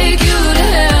myself, I'll take you to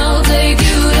hell, take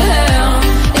you to hell.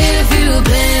 If you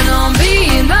plan on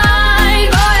being mine,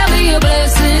 boy, I'll be a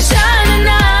blessing, shining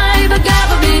night. But God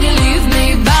forbid you leave me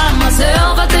by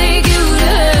myself, I'll take you to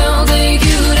hell, take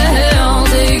you to hell,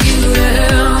 take you to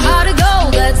hell. Heart of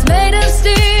gold that's made of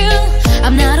steel.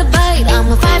 I'm not a bite, I'm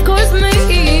a 5-course meal.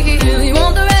 You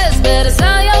want the rest, better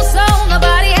sell your soul,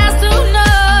 nobody has to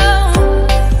know.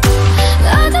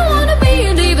 I don't wanna be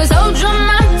a diva, so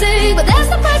dramatic, but that's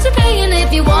the price you're paying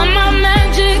if you want my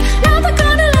magic. Not the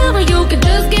kind of lover you can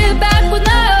just get back with,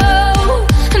 no,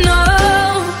 no.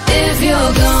 If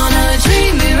you're gonna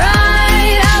treat me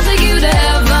right, I'll take you to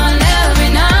heaven every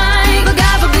night. But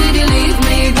God forbid you leave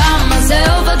me by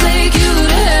myself, I'll take you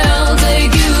to hell,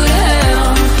 take you to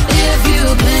hell. If you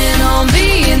plan on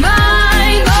being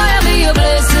mine, boy, I'll be a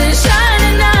blessing,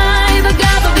 shining night. But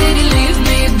God forbid you leave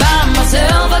me by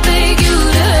myself, I'll take you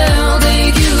to hell,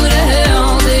 take you to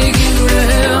hell, take you to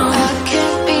hell. I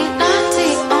can't be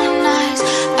naughty or nice.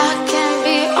 I can't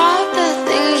be all the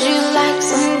things you like.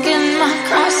 Swinging my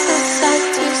crosses side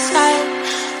to side.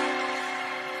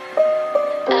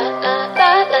 La la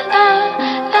la la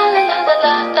la la la la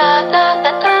la la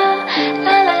la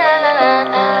la la la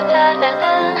la la la.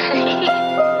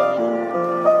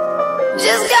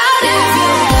 Just got it. If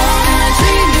you're gonna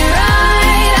treat me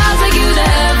right, I'll take you to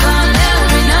heaven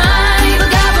every night. But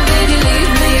God forbid you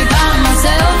leave me by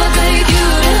myself, I'll take you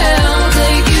to hell,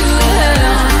 take you to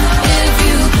hell. If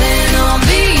you plan on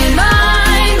being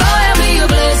mine, boy, I'll be a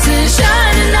blessing,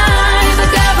 shining night. But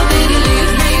God forbid you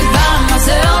leave me by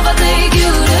myself, I'll take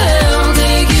you to hell,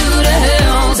 take you to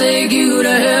hell, take you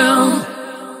to hell.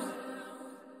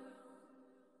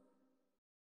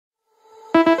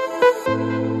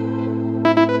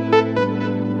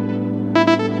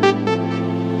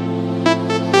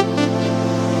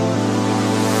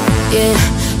 Yeah,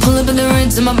 pull up in the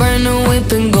rinse in my brand new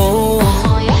whip and go.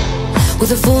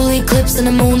 With a full eclipse and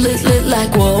the moon lit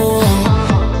like whoa.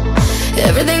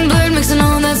 Everything blurred, mixing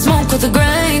all that smoke with the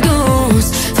Grey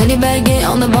Goose. Fanny baguette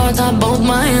on the bar top, both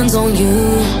my hands on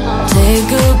you. Take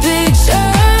a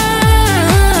picture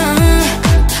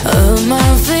of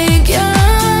my figure,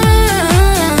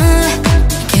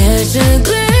 catch a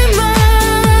glimmer.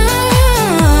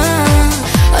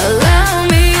 Allow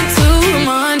me to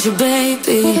remind you,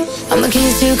 baby, I'm the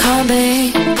keys to your car,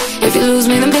 babe. If you lose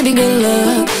me, then baby, good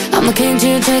luck. I'm the king to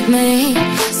your checkmate.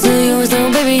 Still yours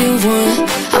though, baby, you've won.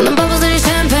 I'm the bubbles in your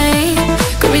champagne.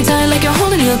 Grip me tight like you're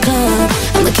holding your cup.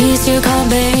 I'm the keys to your car,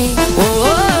 babe. Whoa,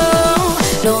 whoa,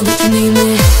 whoa. Know that you need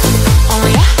me. Oh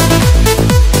yeah.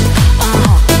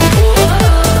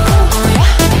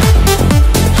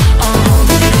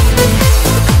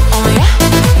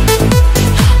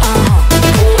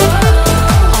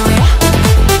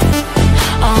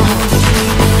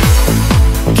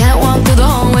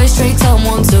 Straight top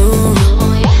 1, 2,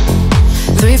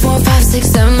 3, 4, 5, 6,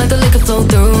 7, let the liquor flow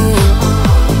through.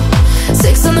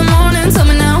 6 in the morning, tell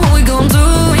me now what we gon'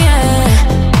 do, yeah.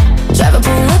 Drive a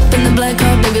pull up in the black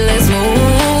car, baby, let's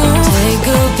move. Take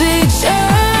a picture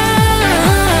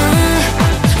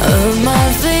of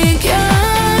my figure,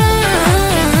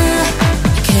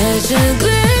 catch a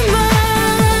glimmer.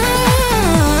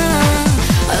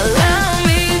 Allow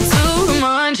me to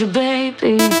remind you,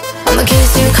 baby, I'm the keys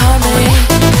to your car, baby.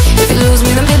 If you lose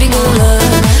me, then baby, good luck.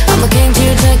 I'm the king to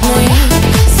your checkmate.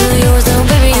 Still yours though,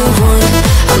 baby, you've won.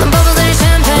 I'm the bubbles in your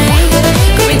champagne.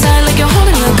 Grip me tight like you're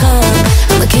holding your cup.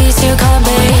 I'm the keys to your car,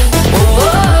 babe. Whoa,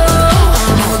 whoa, whoa.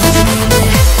 Know that you need me.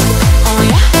 Oh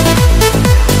yeah.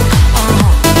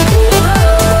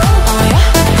 Oh yeah.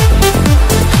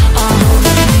 Know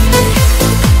that you need me.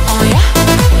 Oh yeah.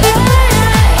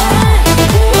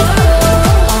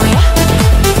 Oh yeah.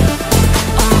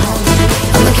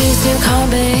 I'm the keys to your car,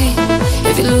 babe.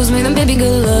 If you lose me, then baby,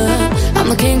 good luck. I'm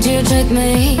the king to your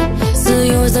checkmate. Still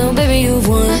yours though, baby, you've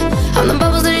won. I'm the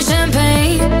bubbles in your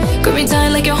champagne. Grip me tight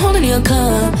like you're holding your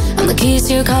cup. I'm the keys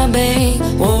to your car, babe.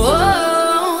 Whoa,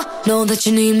 whoa, know that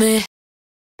you need me.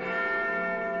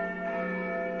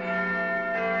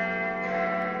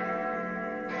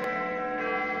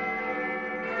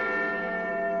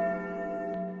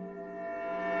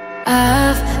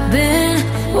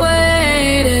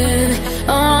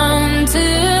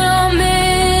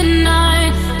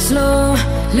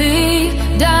 slowly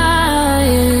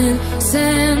dying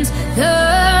since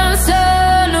the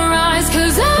sunrise.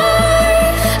 'Cause I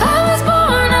was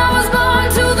born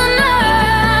to the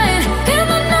night. In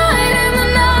the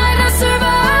night I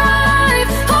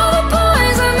survived all the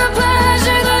poison, the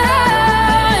pleasure, the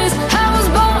highs. I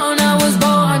was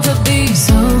born to be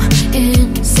so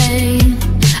insane.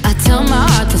 I tell my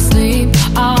heart to sleep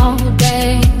all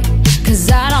day, 'cause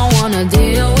I don't wanna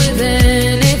deal with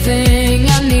anything.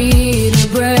 I need a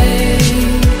break.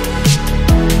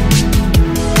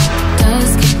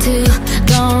 Dusk till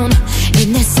dawn in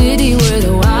that city where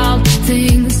the wild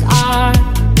things are.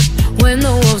 When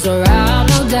the wolves are out,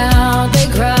 no doubt they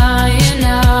crying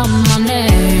out my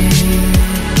name,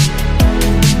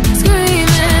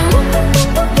 screaming,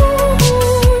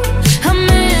 ooh, I'm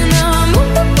in them,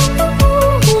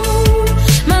 ooh,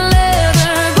 my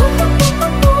leather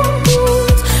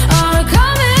boots are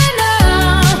coming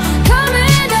down,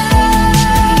 coming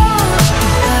down.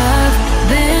 I've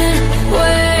been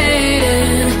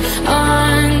waiting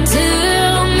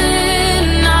until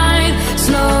midnight,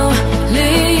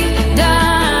 slowly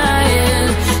dying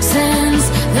since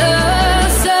the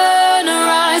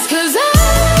sunrise. 'Cause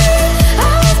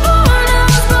I was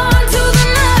born to the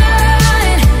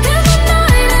night. In the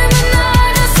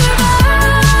night I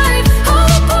survived all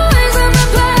the poison, the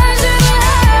pleasure, the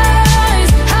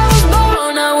highs.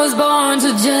 I was born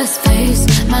to just face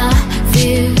my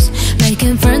fears,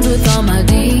 making friends with all my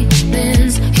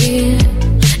demons here.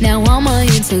 Now all my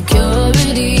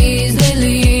insecurities, they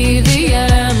leave the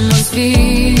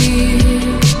atmosphere,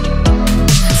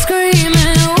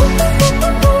 screaming, ooh,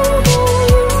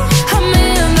 I'm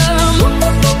in them, ooh,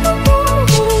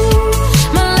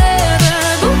 my leather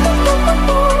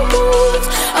boots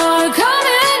are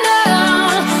coming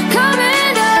down,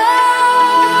 coming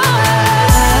down.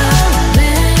 I've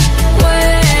been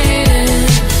waiting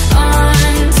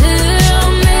until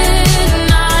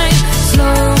midnight,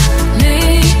 slowly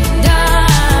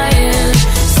dying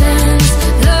since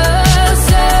the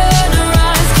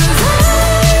sunrise. 'Cause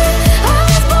I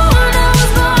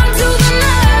was born to the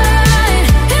night.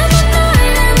 In the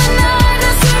night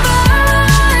I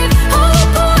survived all the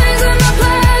poison, the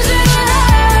pleasure, the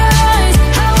highs.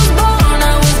 I was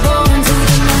born to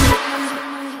the night.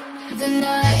 The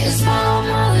night is my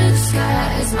mother, the sky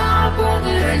is my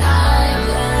brother, and I am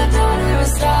the daughter of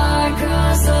star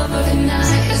crossover. The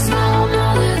night is my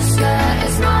mother, the sky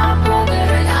is my brother,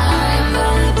 and I am the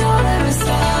daughter of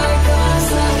star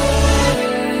crossover.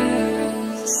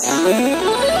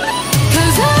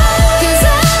 'Cause I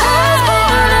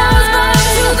was born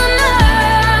to the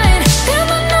night. In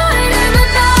the night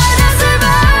I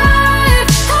survived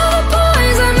all the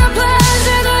poison, the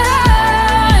pleasure, the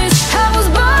highs. I was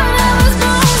born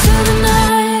to the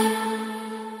night.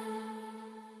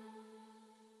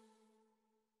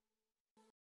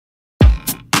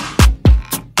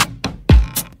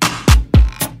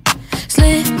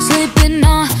 Slipping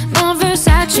on my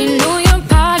Versace New York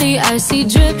party. I see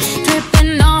drip,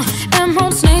 dripping on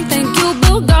emerald snake. Thank you,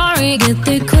 Bulgari, get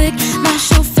there quick. My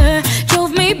chauffeur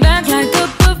drove me back like a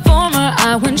performer.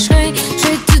 I went straight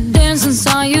to dance and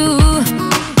saw you.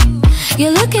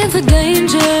 You're looking for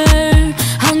danger,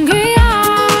 hungry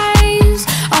eyes.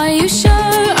 Are you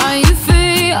sure? Are you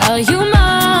free? Are you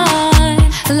mine?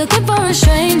 Looking for a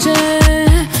stranger,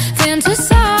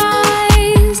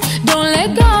 fantasize. Don't let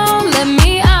go, let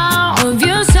me out of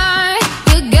your sight.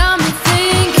 You got me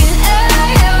thinking,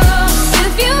 ayo,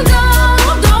 if you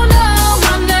don't know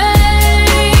my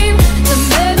name, then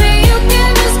baby you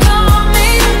can just call me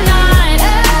tonight.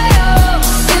 Ayo,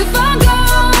 if I go,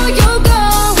 you go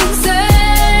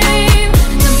insane,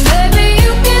 then baby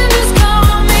you can just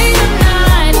call me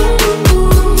tonight.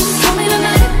 Ooh, call me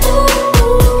tonight. Ooh,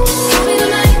 call me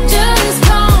tonight. Just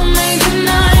call me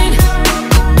tonight.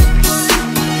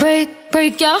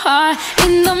 Break your heart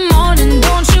in the morning,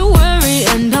 don't you worry,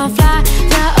 and I'll fly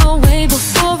away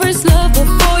before it's love,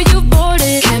 before you board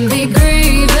it. Can't be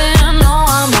grieving, no,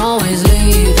 I'm always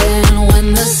leaving when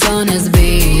the sun is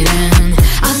beating.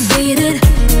 I beat it.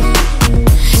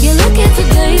 You're looking for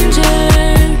danger,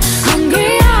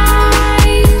 hungry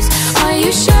eyes. Are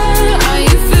you sure? Are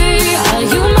you free? Are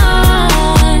you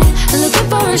mine? Looking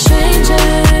for a stranger,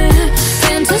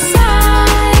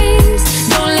 fantasize.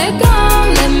 Don't let go,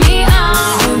 let me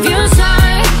out of your sight.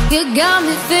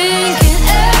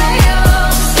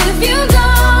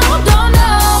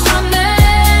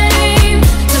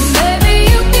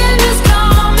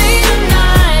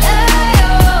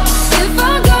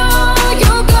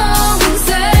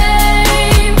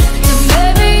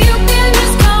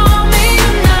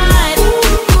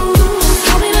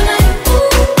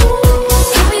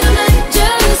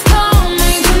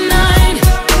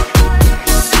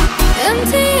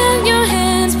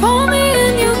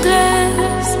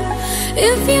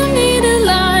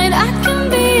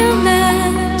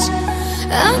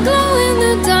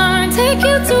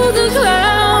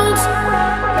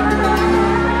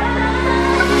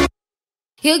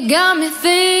 You got me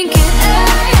thinking,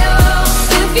 ayo,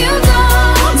 if you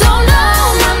don't know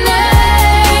my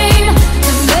name,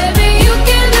 then baby you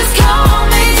can just call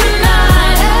me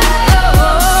tonight. Ayo,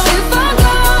 if I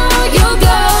go, you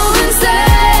go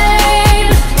insane,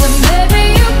 then baby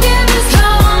you can just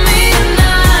call me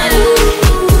tonight.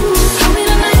 Call me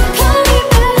tonight, call me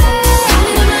back, call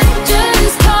me tonight,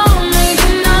 just call me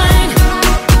tonight.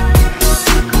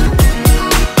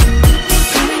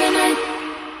 Call me tonight.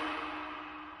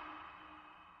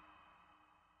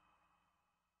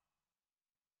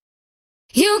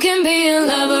 You can be a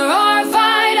lover or a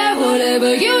fighter,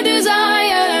 whatever you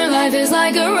desire. Life is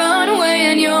like a runway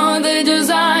and you're the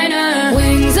designer.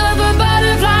 Wings of a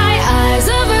butterfly, eyes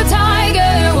of a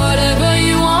tiger. Whatever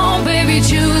you want, baby,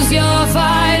 choose your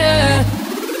fighter.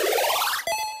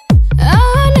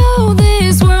 I know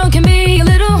this world can be a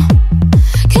little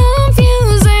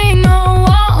confusing, no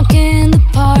walk in the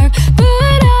park,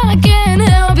 but I can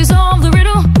help you solve the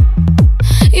riddle.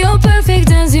 You're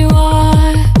perfect as you are.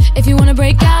 If you wanna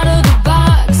break out of the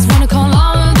box, wanna call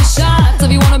all of the shots.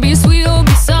 If you wanna be sweet or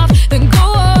be soft, then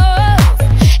go up.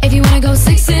 If you wanna go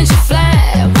 6 inches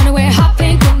flat, wanna wear hot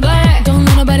pink or black, don't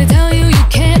let nobody tell you you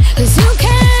can't, 'cause you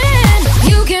can.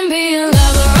 You can be a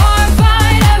lover or a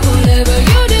fighter, whatever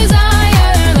you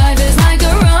desire. Life is like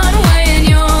a runway and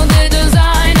you're the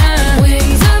designer.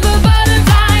 Wings of a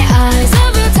butterfly, eyes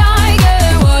of a tiger.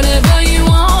 Whatever you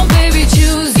want, baby,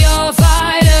 choose your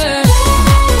fighter.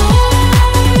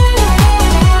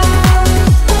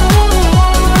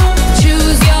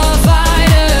 Choose your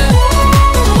fighter.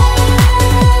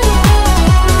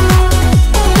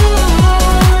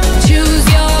 Choose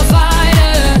your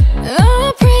fighter.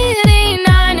 A pretty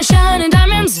night of shining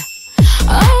diamonds,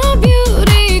 a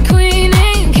beauty queen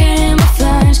in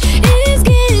camouflage is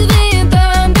giving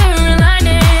thunder and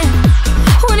lightning.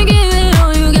 Wanna give it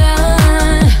all you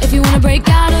got. If you wanna break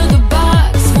out of the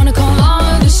box, wanna call all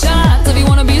of the shots. If you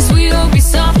wanna be sweet or be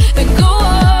soft, then go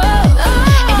up.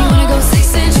 If you wanna go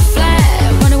 6 inches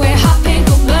flat, wanna wear hot pink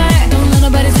or black, don't let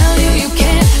nobody tell you you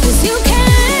can't, 'cause you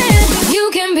can. You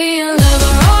can be a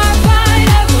lover or a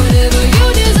fighter, whatever you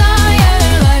desire.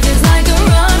 Life is like a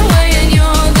runway and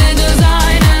you're the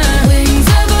designer. Wings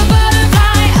of a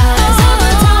butterfly, eyes of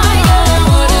a tiger.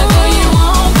 Whatever you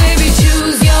want, baby,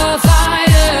 choose your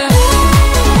fighter.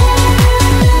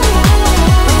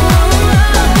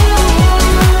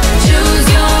 Choose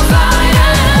your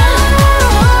fighter.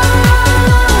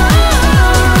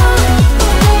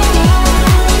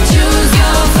 Choose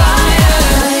your fighter.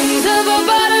 Wings of a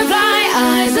butterfly,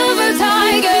 eyes of a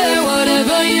tiger.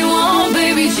 Whatever you want,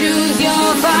 baby, choose your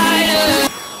fighter.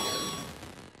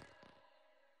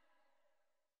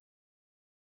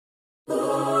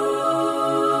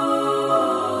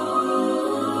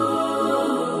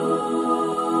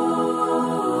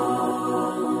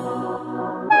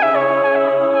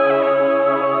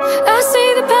 I see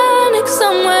the panic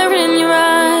somewhere in your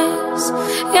eyes,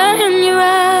 yeah, in your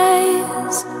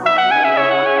eyes.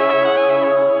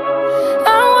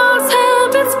 Our world's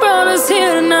habits brought us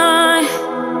here tonight,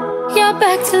 yeah,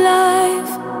 back to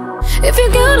life. If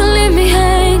you're gonna leave me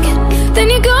hanging, then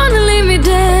you're gonna leave me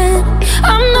dead.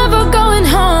 I'm never going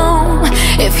home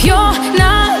if you're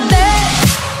not there.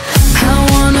 I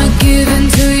wanna give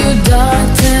into your dark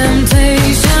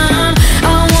temptation.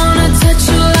 I wanna touch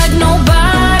you like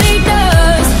nobody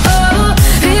does. Oh,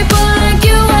 people like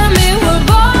you and me were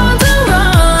born to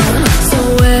run. So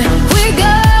where we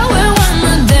go when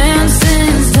the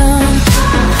dancing's done.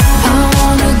 I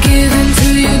wanna give into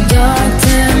your dark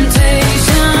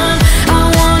temptation. I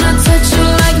wanna touch you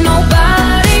like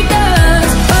nobody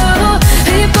does. Oh,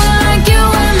 people like you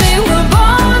and me were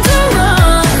born to run.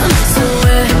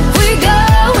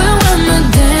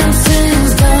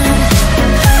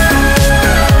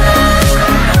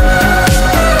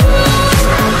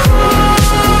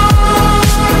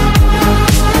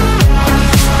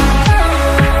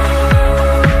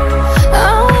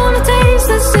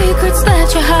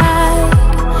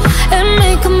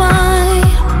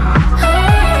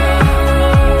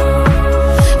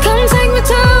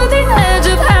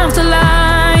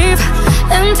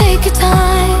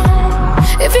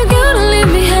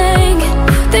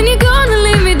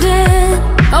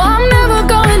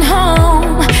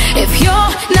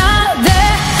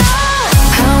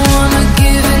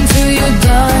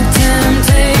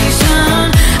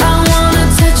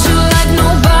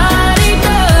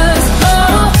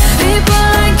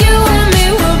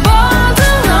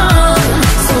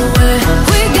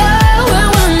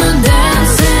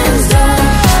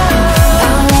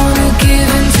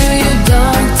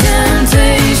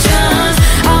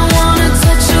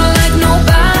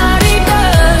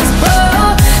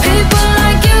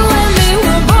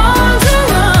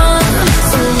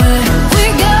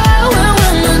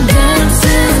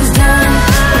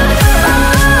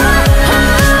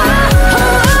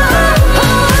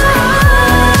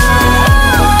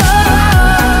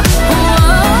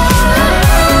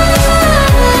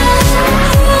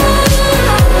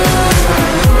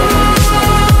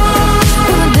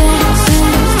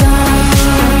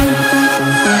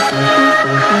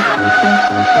 When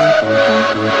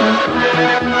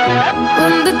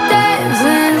the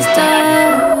dancing's done.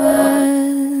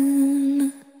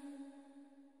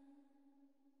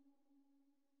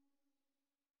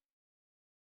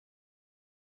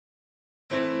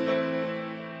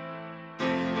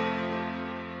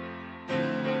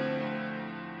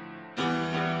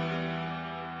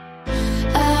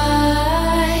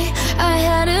 I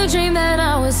had a dream that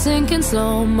I was sinking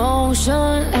slow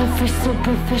motion. Every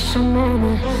superficial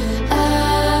moment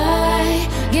I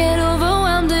get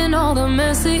overwhelmed in all the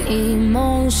messy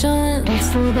emotion.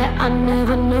 It's so that I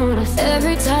never notice.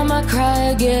 Every time I cry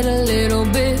I get a little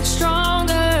bit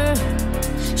stronger,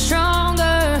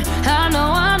 stronger. I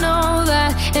know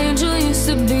that angel used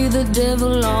to be the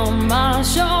devil on my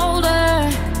shoulder,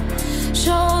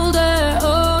 shoulder.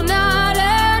 Oh, not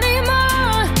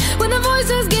anymore. When the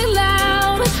voices get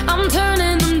loud, I'm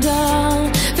turning them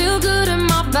down. Feel good in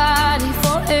my body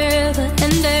forever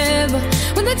and ever.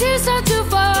 When the tears start to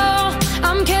fall,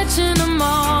 I'm catching them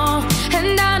all.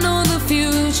 And I know the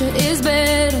future is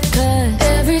better, 'cause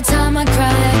every time I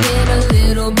cry I get a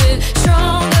little bit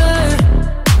stronger,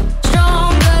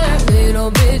 stronger,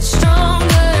 little bit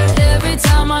stronger. Every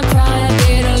time I cry I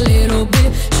get a little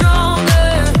bit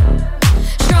stronger,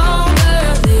 stronger,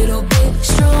 little bit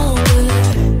stronger.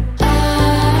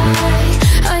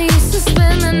 I used to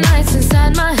spend the nights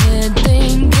inside my head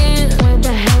thinking, where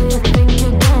the hell you think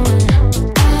you're going?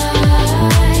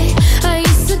 I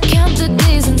used to count the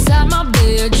days inside my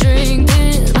bed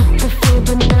drinking. Before,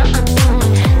 but now I know.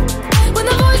 When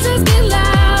the voices get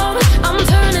loud, I'm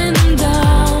turning them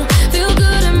down. Feel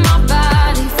good in my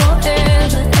body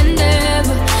forever and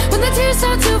ever. When the tears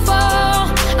start to fall,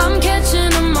 I'm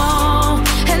catching them all.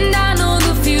 And I know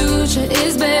the future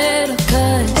is better,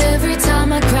 'cause every time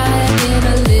I cry I get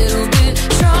a little bit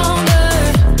stronger,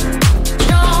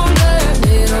 stronger,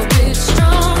 little bit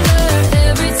stronger.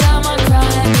 Every time I cry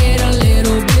I get a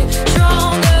little bit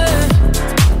stronger,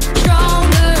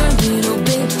 stronger, little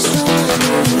bit stronger.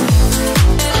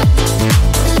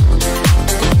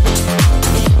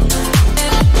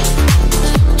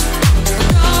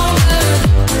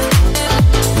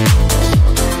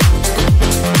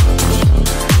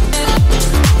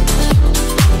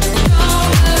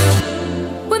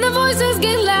 When the voices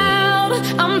get loud,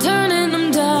 I'm turning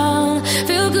them down.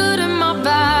 Feel good in my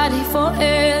body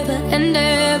forever and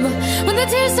ever. When the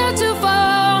tears start to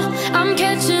fall, I'm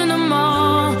catching them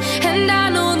all. And I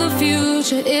know the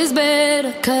future is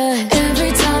better, 'cause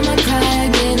every time I cry I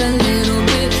get a little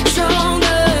bit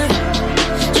stronger,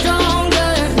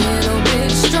 stronger, little bit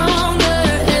stronger.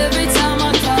 Every time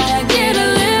I cry I get a little bit stronger, stronger, little bit stronger. Every time I cry I get a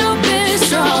little bit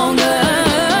stronger,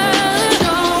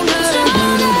 stronger,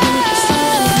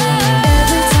 little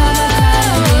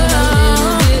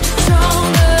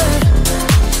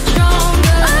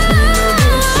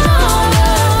bit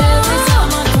stronger. Every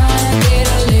time I cry I get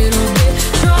a little bit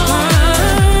stronger,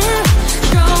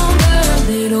 stronger,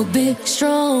 little bit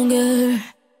stronger.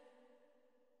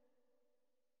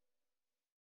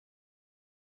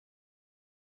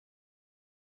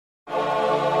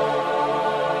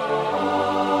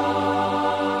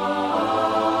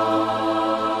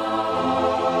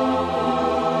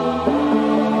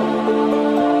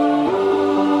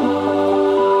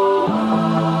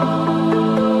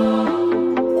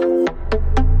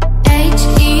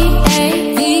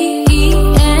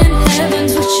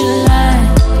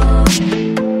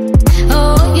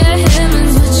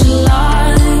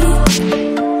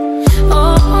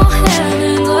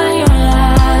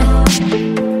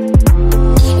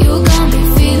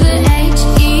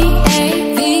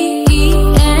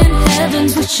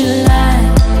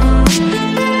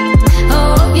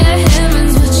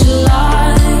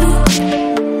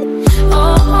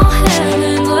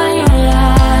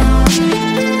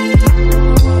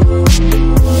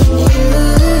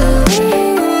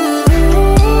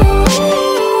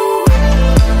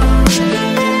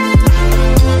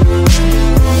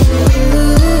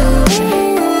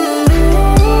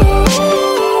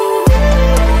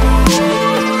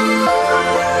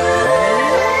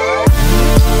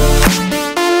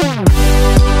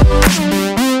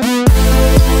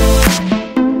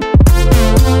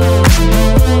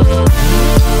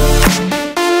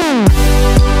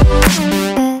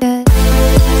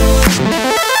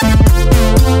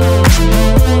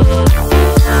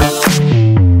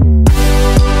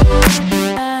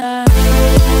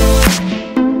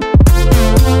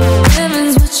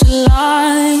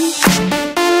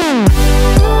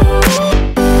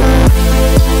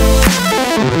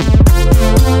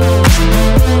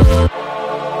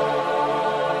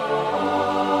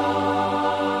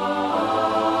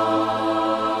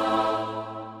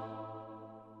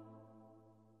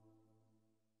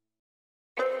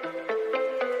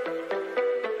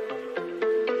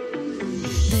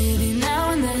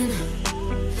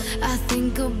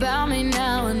 think about me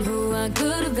now and who I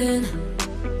could have been,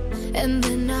 and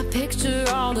then I picture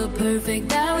all the perfect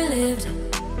that we lived,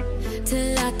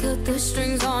 till I cut the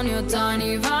strings on your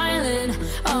tiny violin.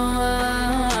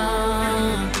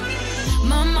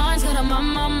 My mind's got a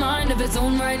mind of its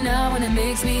own right now, and it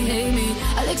makes me hate me.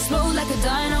 I'll explode like a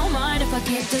dynamite if I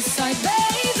can't decide,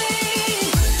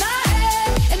 baby. My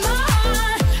head and my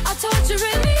heart are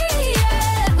torturing me,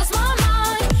 yeah. Lost my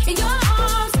mind in your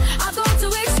arms, I go to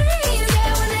extremes,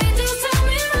 yeah. When angels tell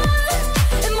me run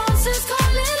and monsters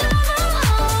call it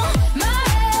love. My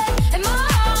head and my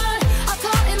heart are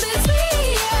caught in between,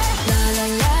 yeah. La la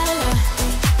la la,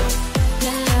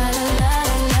 la la la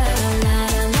la,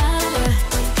 la la la la,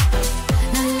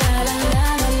 la la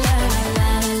la la, la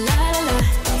la la la, la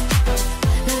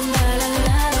la la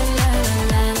la,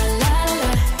 la la la la.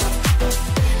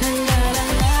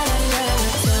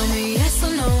 Tell me yes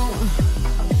or no,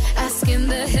 asking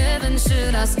the heavens,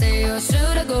 should I stay or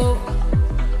should I go?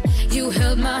 You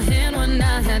held my hand when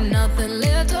I had nothing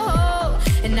left to hold,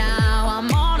 and now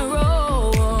I'm on a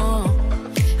roll.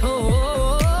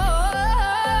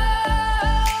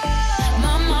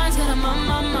 My mind's got a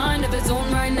mind of its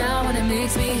own right now, and it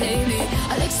makes me hate me.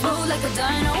 I'll explode like a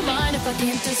dynamite if I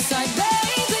can't decide,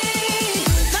 baby.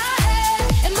 My head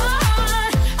and my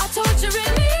heart are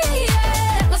torturing me,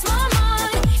 yeah. Lost my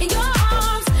mind in your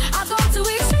arms, I go to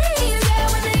extremes, yeah.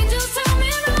 When angels tell me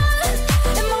run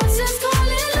and monsters call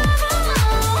it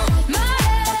love. My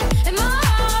head and my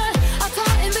heart are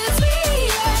caught in between,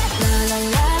 yeah. La la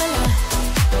la la,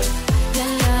 la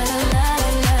la la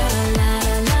la,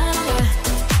 la la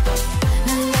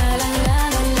la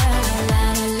la, la la la la,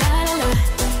 la la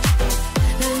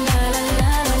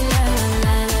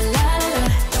la la,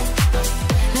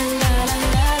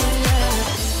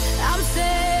 I'm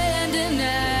standing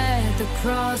at the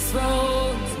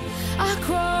crossroads. I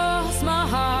cross my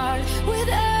heart with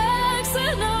X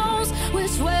and O's.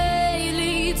 Which way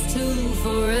leads to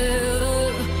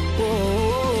forever?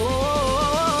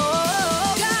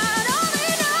 God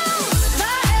only knows.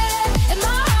 My head and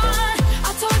my heart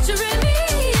are torturing me,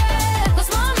 yeah.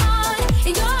 Lost my mind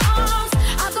in your arms,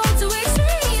 I go to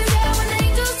extremes, yeah. When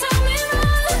angels tell me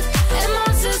run and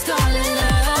monsters call it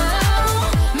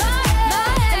love. My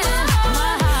head and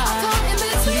my heart are caught in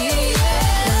between,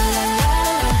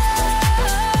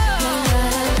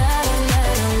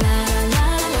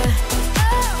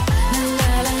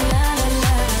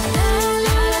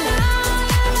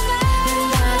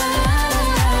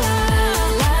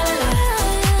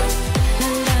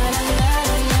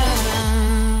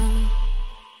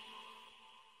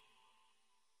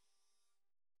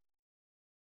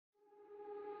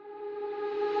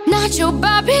 not your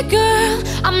Barbie girl,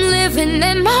 I'm living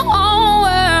in my own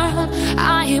world.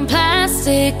 I am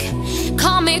plastic,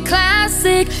 call me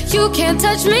classic. You can't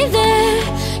touch me there,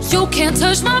 you can't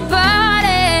touch my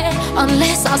body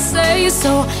unless I say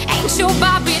so. Ain't your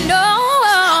Barbie, no.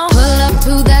 Pull up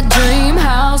to that dream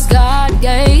house, God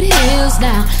gate hills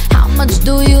now. How much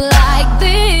do you like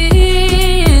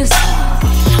this?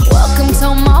 Welcome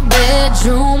to my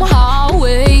bedroom,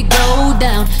 hallway, go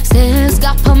down. Stairs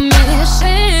got permission.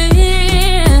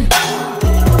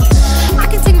 I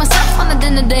can take myself on a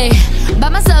dinner date, buy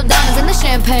myself diamonds and the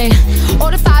champagne,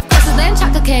 order 5 courses and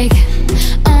chocolate cake.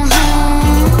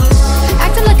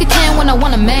 Acting like I can when I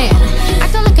want a man,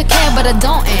 acting like I care but I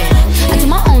don't, and I do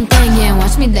my own thing, yeah,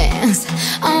 watch me dance.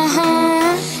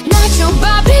 Not your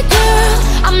Barbie girl,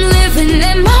 I'm living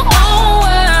in my own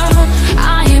world.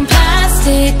 I am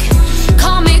plastic,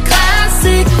 call me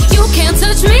classic. You can't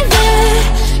touch me there,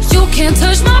 you can't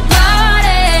touch my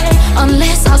body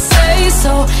unless I say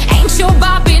so. Ain't your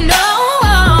Barbie, no.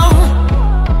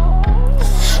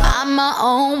 I'm my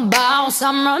own boss,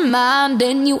 I'm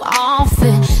reminding you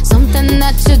often, something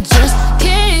that you just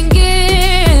can't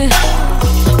get.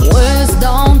 Words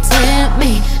don't tempt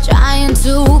me, trying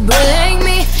to break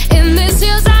me. In this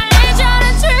years I ain't trying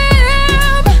to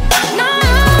trip, no.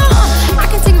 I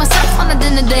can take myself on a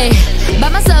dinner date, buy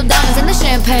myself diamonds and the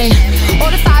champagne,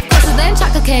 order 5 courses and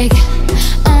chocolate cake.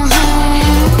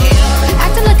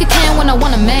 Acting like I can when I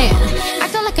want a man,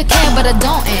 acting like I care but I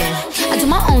don't, and I do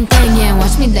my own thing, yeah,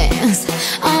 watch me dance.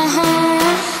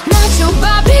 Not your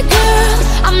Barbie girl,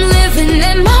 I'm living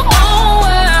in my own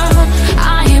world.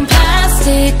 I am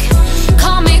plastic,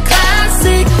 call me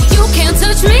classic. You can't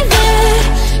touch me there,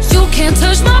 you can't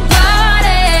touch my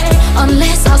body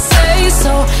unless I say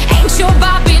so. Ain't your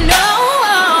Barbie, no.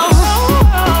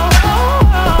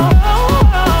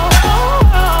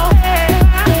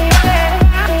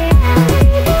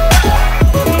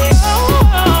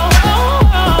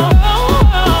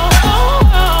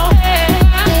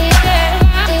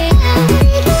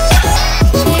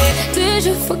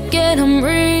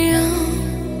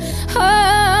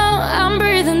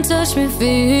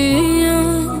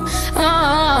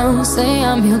 say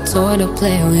I'm your toy to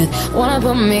play with. Wanna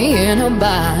put me in a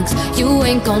box. You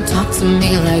ain't gon' talk to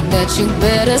me like that, you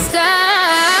better stop.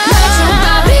 Let your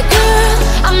body, girl,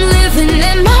 I'm living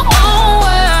in my own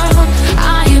world.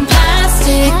 I am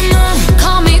plastic,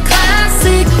 call me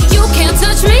classic. You can't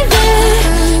touch me there,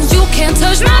 you can't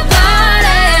touch my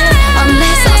body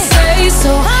unless I say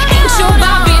so. Ain't your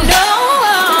Bobby, no.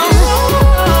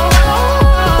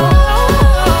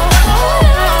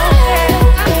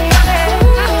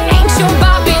 Ain't your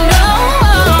Bobby, no.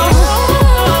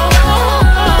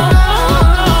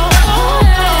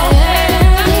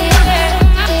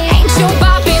 Ain't your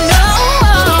Bobby, no.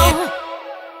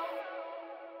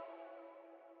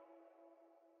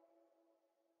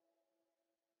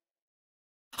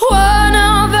 One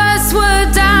of us would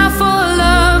die for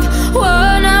love.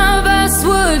 One of us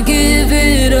would give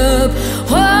it up.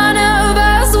 One of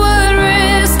us would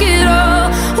risk it all.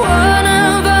 One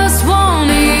of us won't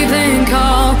even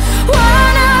call.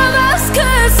 One of us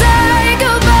could say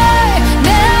goodbye,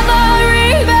 never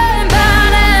even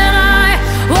bat an eye.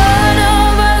 One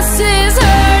of us is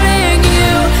hurting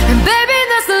you, and baby,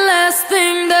 that's the last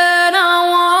thing that I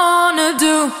wanna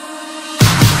do.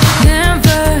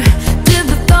 Never did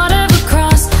the thought ever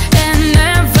cross, and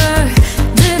never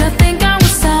did I think I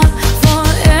would stop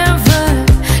forever.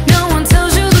 No one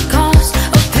tells you the cost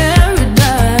of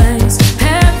paradise,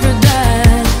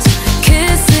 paradise.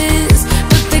 Kisses,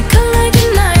 but they cut like a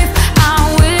knife. I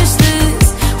wish this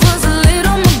was a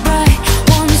little more bright.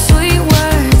 One sweet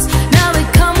words, now they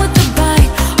come with a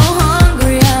bite. Oh,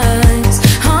 hungry eyes,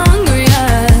 hungry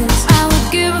eyes. I would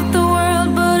give up the world,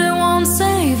 but it won't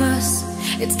save us.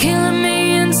 It's killing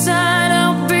me inside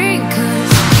out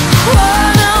because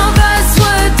one of us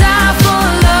would die for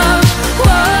love.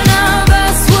 One of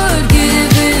us would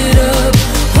give it up.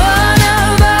 One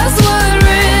of us would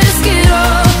risk it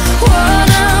all.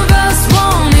 One of us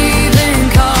won't even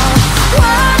call.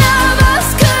 One of us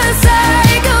could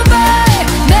say goodbye,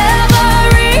 never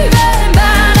even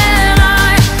bat an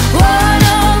eye. One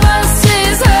of us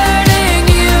is hurting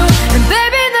you, and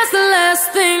baby, that's the last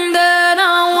thing that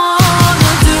I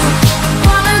wanna do.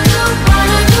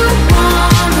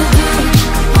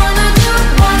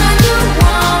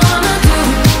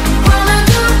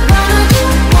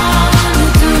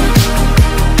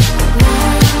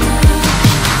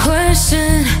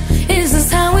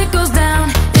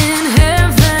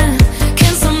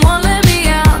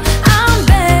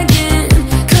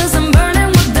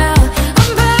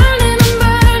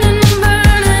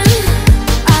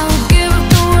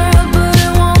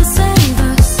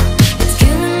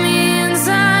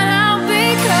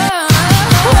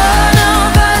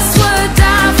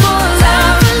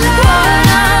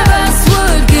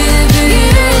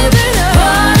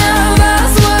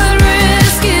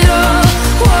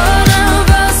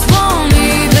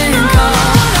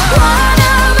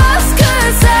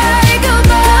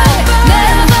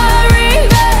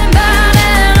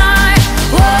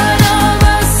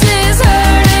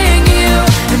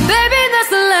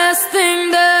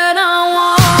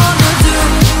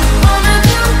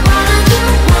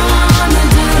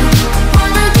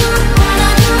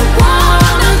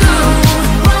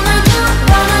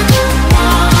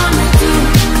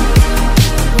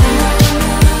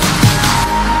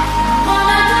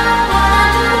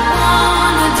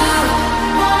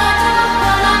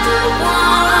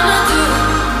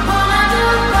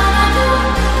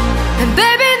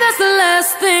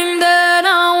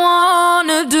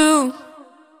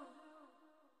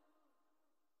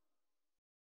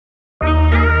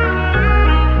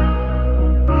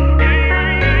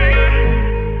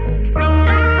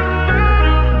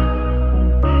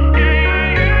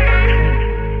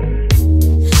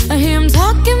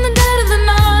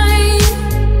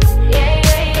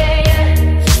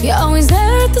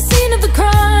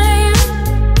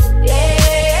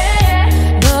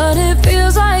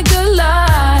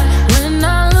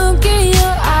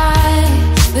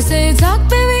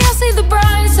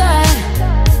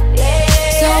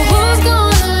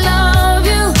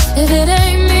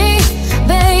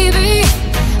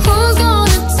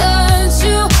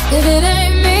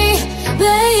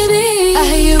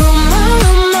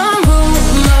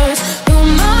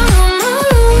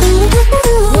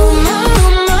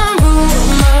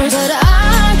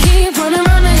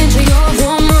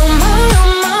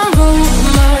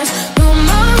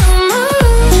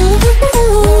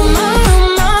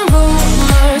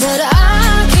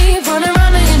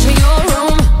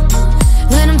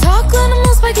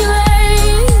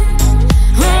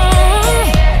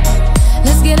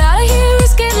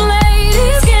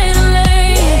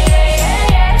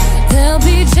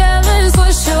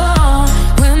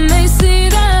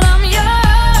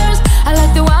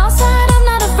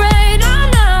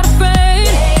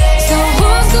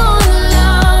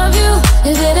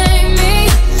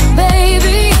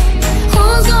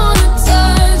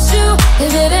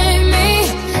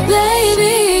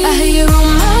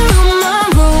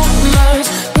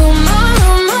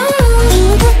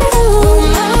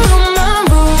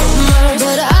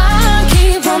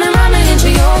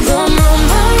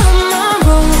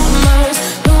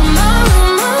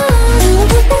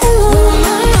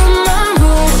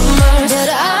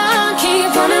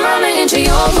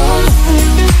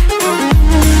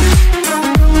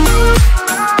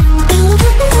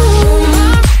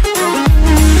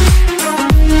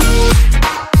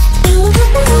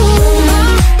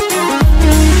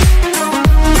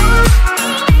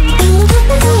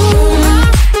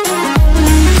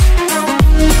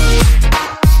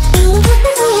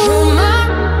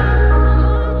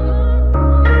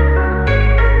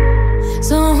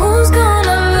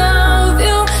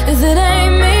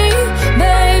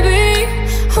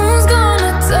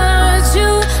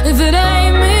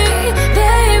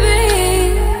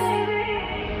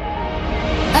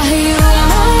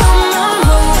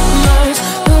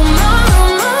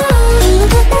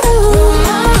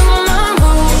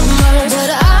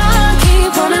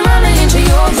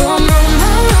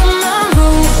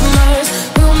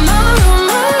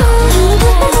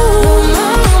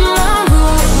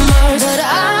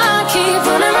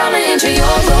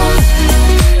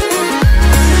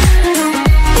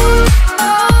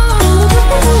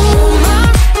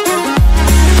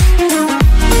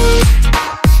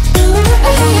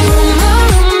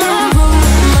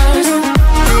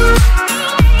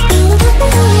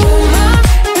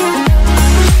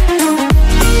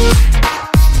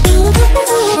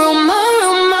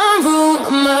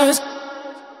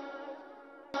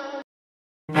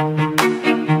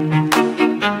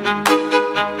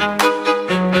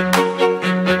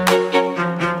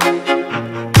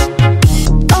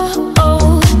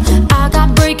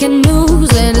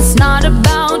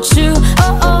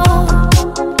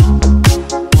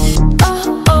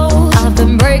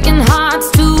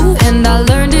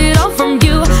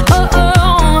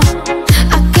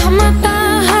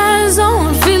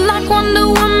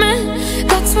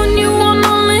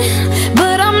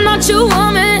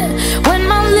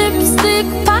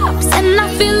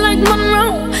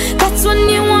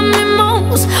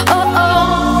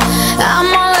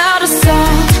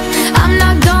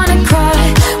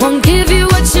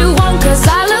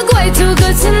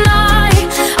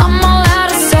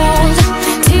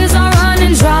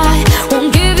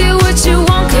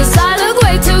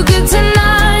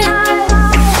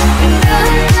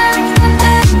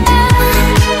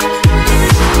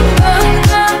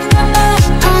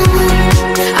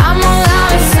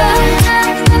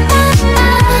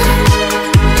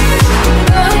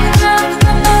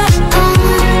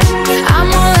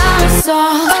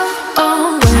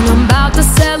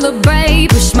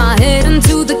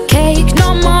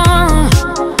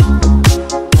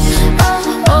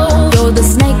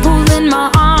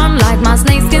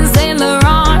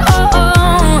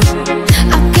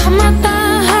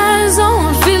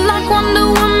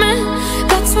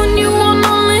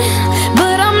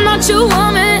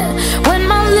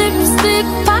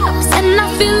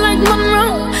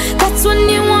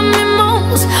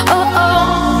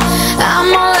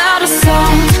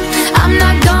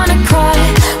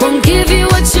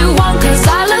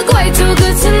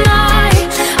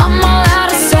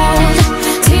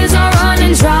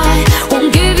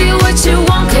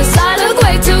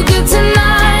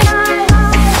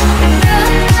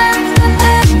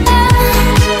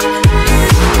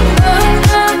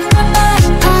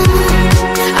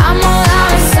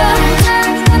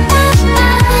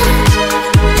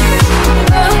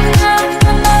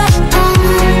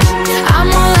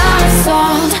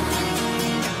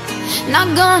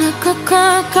 gonna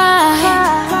cry.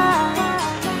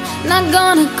 Not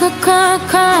gonna cry.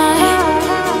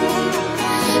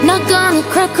 Not gonna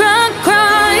cry.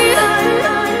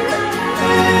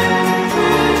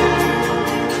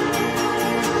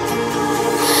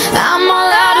 I'm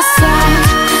all out of sight.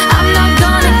 I'm not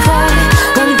gonna cry.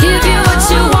 Won't give you what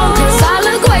you want, 'cause I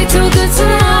look way too good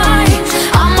tonight.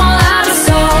 I'm all out of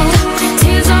soul.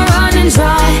 Tears are running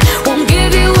dry. Won't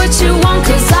give you what you want,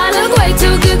 'cause I look way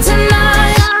too good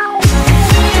tonight.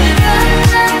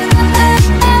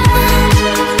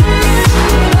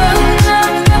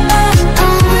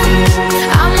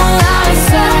 I'm all out of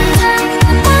sight.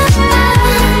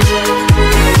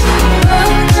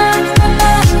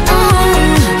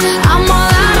 I'm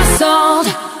all out of soul.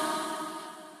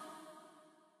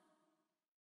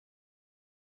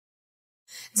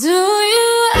 Do you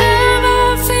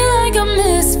ever feel like a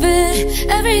misfit?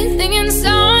 Everything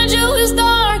inside you is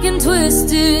dark and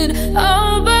twisted.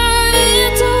 Oh, but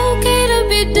it's okay to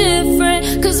be different,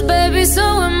 'cause baby, so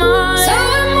am I. So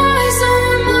am I, so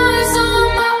am I, so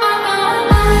am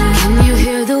I. Can you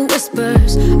hear the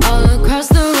whispers all across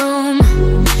the room?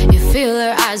 You feel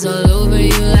her eyes all over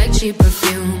you like cheap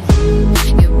perfume.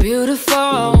 You're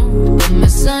beautiful, but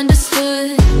misunderstood.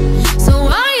 So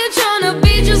why you tryna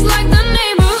be just like the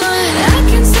neighborhood? I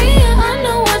can see it, I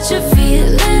know what you're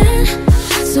feeling.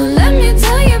 So let me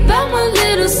tell you about my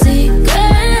little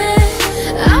secret.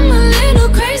 I'm a little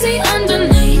crazy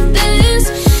underneath this,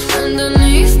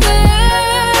 underneath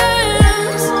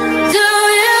this. Do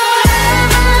you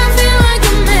ever feel like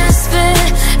a misfit?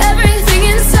 Everything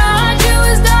inside you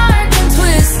is dark and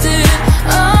twisted.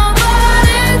 Oh, but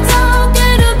it's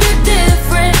okay to be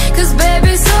different, 'cause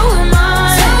baby, so am I.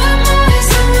 So am I,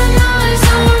 so am I,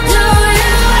 so am I. Do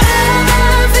you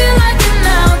ever feel like an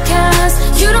outcast?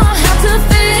 You don't have to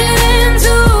fit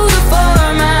into the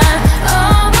format.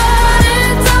 Oh, but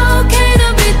it's okay to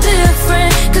be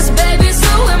different, 'cause baby,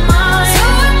 so am I. So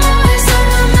am I, so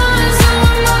am I, so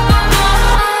am I.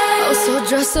 Oh, so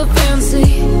dress so fancy,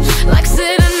 like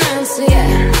Sid and Nancy,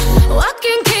 yeah. Oh, I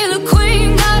can kill a queen,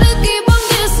 gotta keep on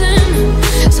kissing.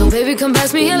 So baby, come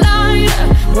pass me a lighter,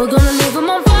 we're gonna leave them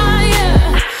on fire.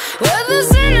 We're the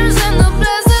sinners and the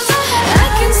blessings. I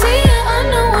can see it, I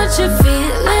know what you're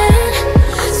feeling.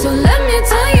 So let me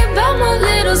tell you about my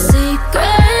little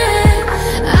secret.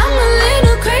 I'm a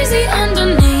little crazy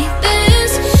underneath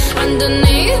this,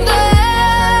 underneath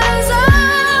this.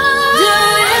 Do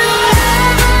you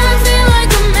ever feel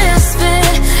like a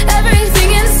misfit? Everything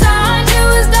inside you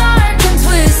is dark and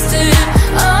twisted.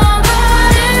 Oh,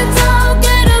 but it's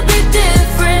okay to be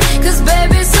different, 'cause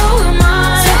baby, so am I.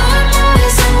 So am I,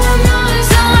 so am I,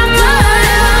 so am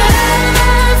I.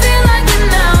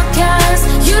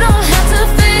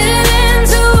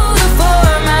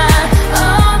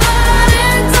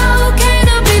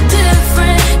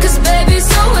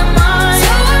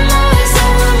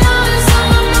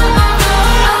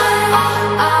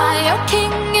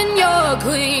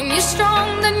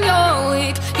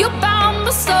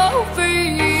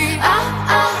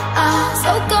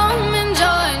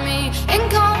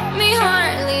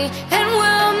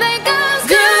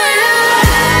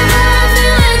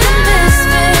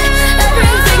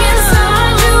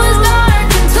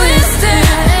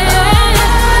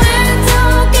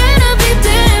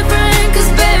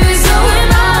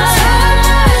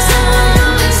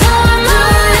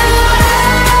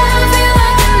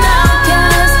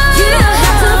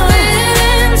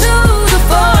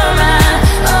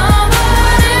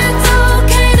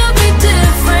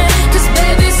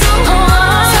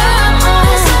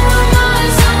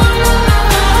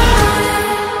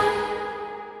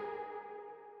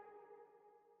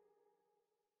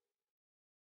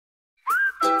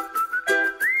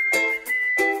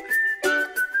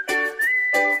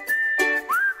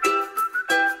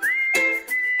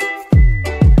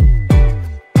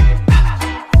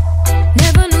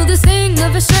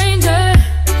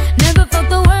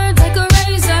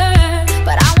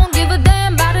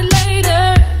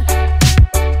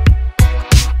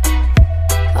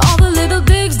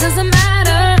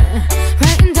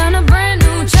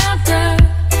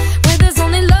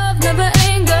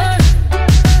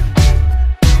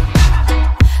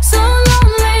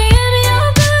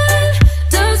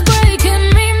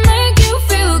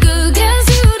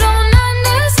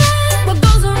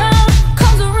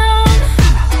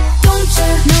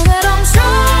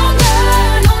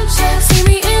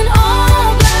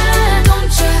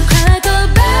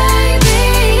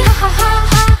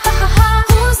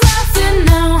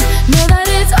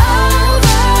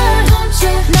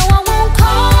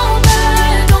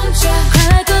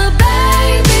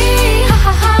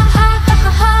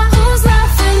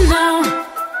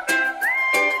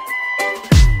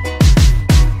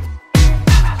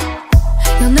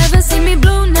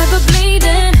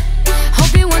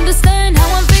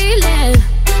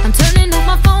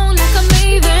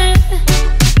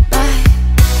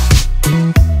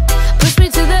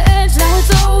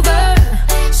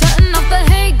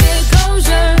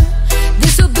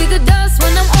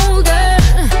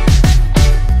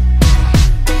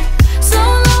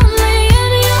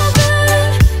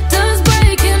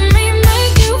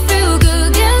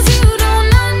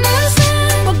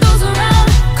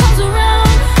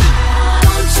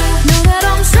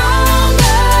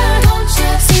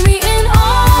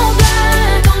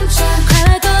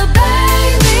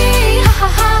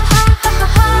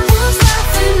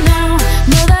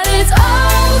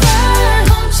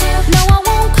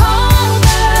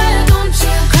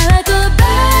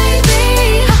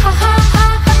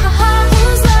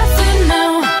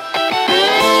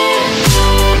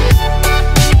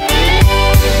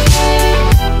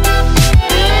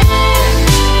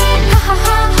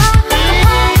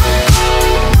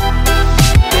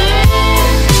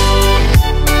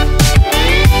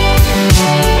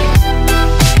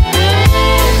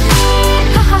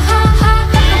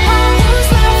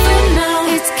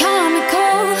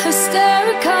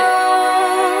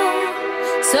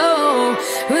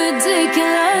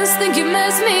 ridiculous, think you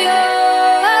mess me up.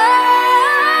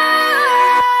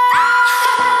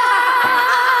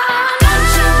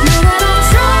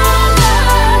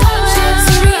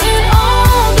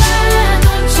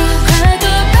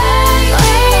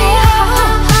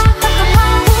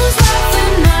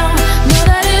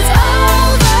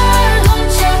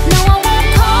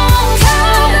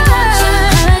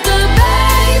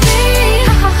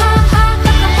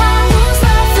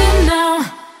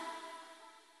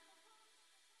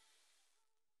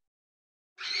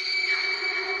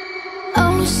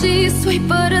 She's sweet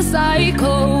but a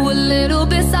psycho, a little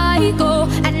bit psycho.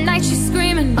 At night she's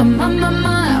screaming, I'm on my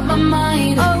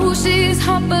mind. Oh, she's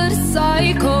hot but a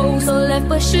psycho, so left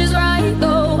but she's right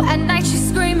though. At night she's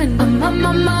screaming, I'm on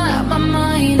my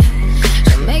mind.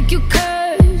 She'll make you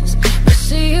curse, but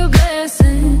she a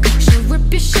blessing. She'll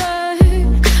rip your shirt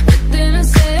within a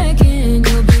second.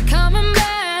 You'll be coming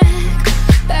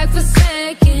back for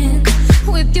seconds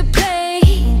with your play.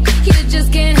 You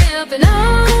just can't help it.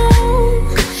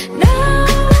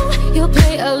 You'll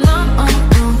play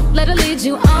along, let her lead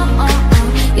you on.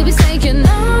 You'll be saying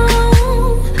no,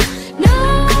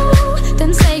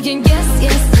 then saying yes,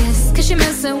 cause she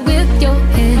messing with your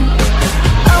head.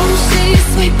 Oh, she's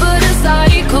sweet but a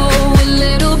psycho, a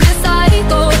little bit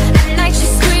psycho. At night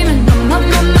she's screaming, I'm on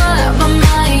my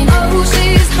mind. Oh,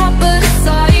 she's hot but a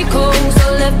psycho, so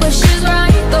left but she's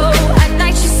right though. At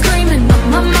night she's screaming,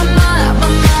 I'm on my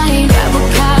mind. Grab a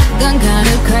cop, gun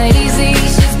kinda crazy.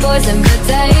 She's poison but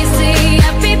tasty.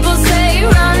 People say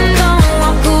run, don't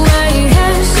walk away.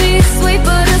 Yeah, she's sweet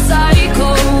but a psycho,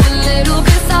 a little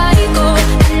bit psycho.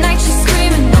 At night she's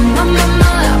screaming, I'm on my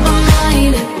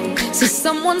mind. So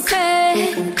someone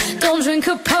said, don't drink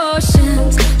her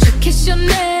potions. She'll kiss your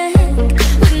neck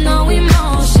with no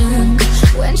emotion.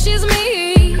 When she's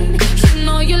mean, you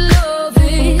know you love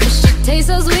it, 'cause she tastes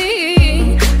so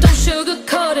sweet. Don't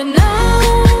sugarcoat it, no.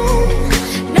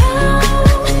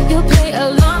 You'll play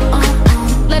along,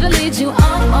 let her lead you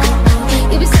on.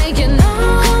 You'll be saying no,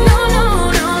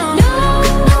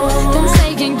 then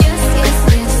saying yes,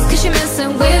 'cause she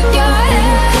messing with your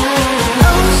head.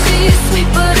 Oh, she's sweet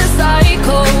but a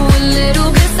psycho, a little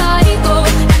bit psycho.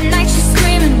 At night she's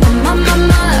screaming, I'm on my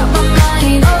mind.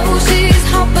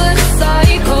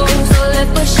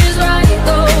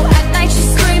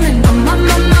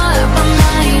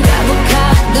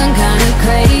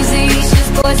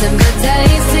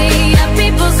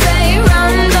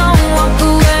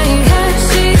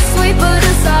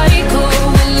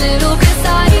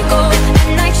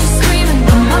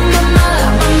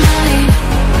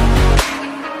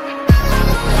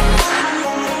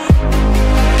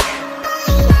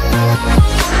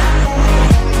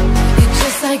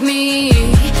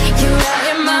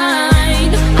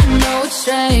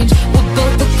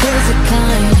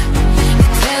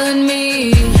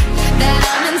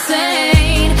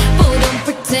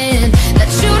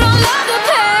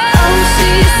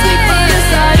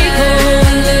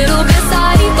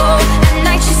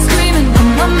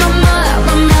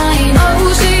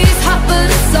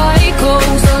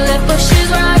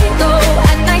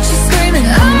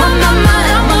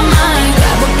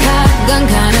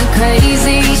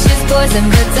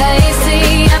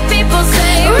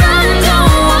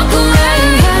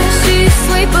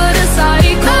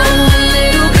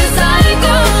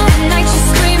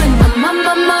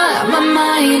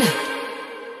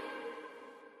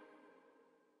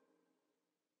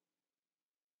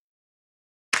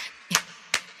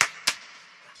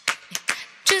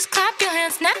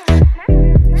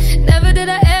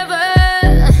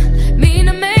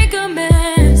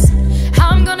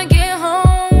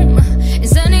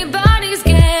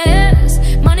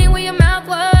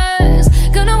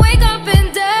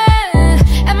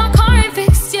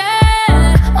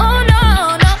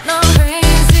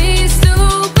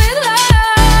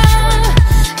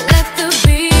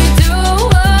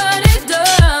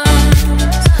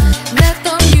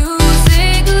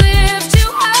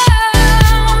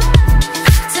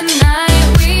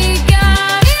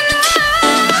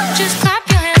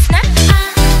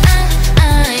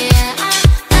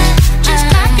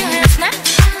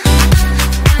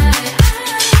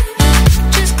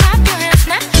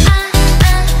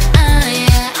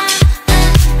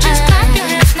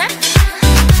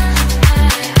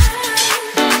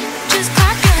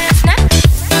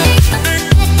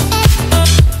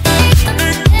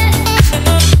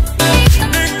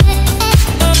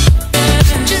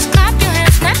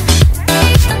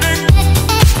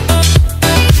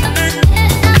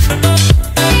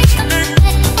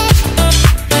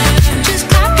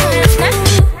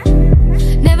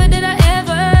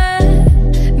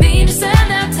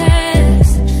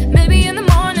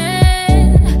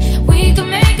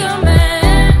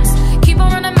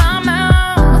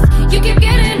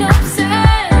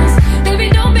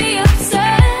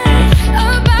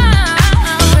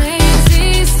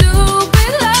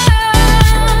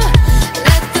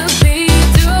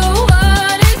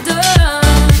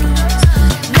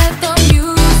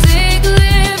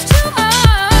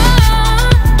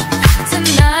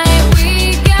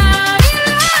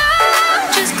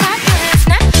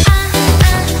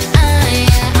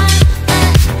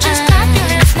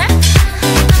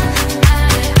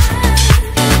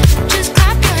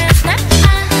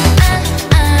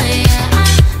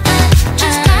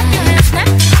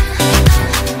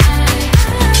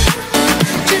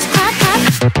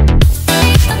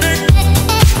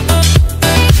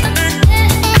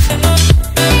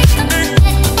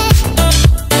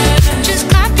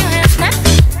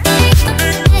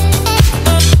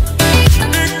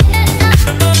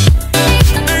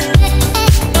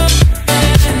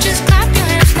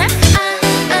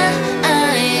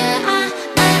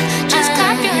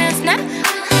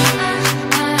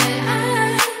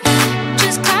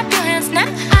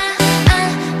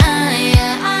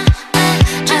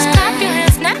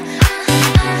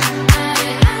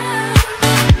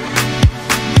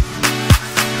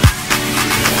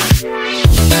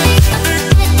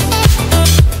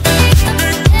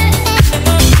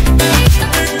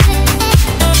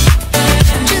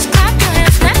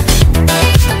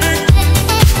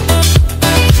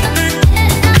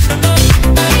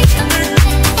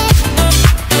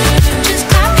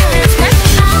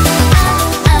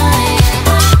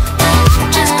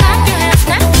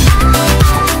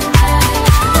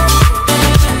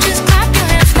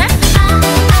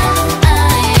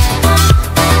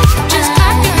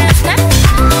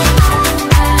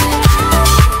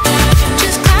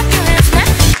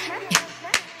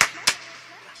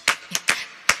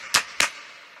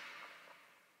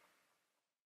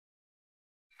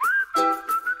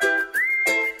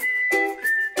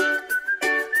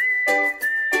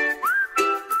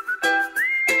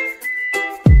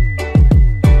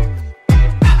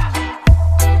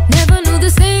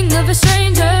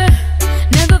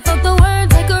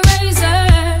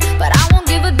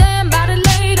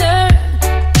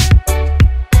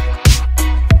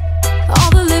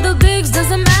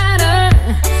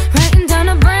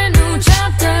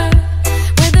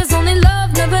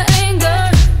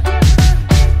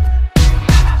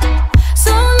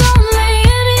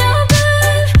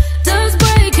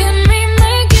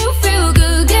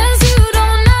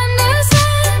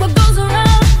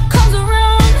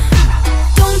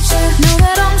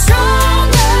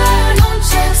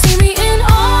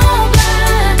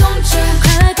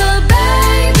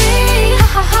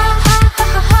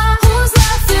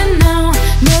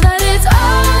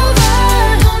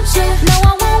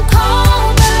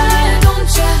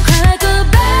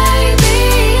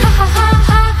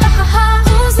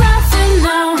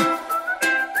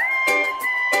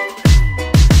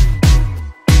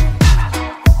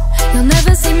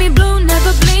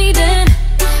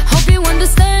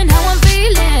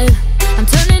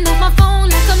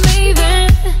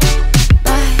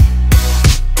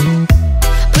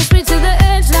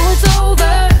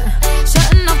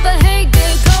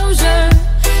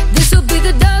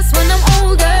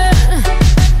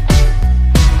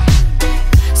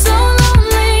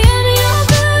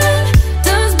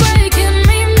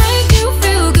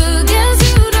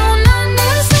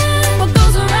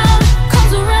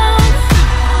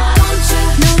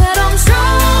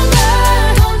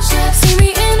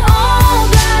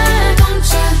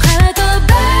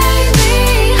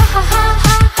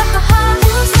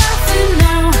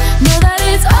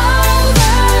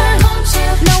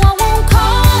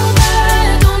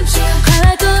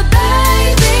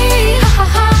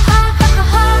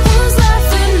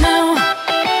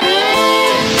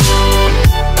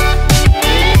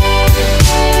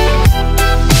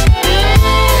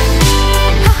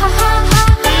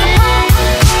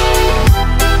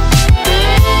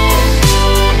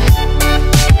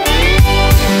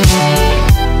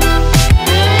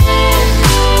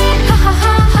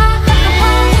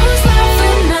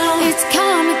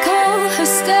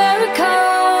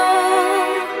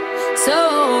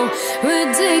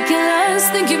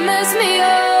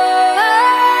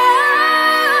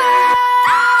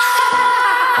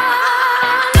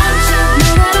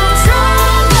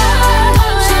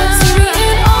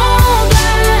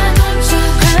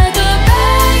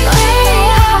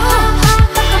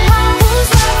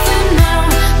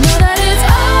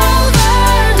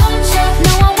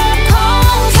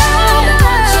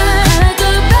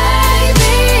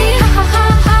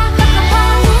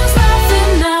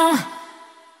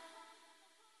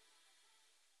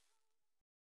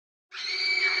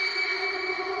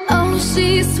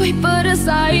 She's sweet but a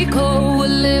psycho, a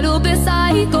little bit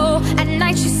psycho. At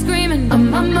night she's screaming,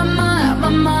 I'm on my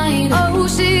mind. Oh,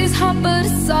 she's hot but a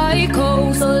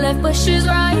psycho, so left but she's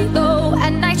right though.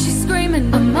 At night she's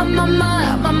screaming, I'm on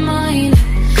my mind.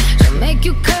 She'll make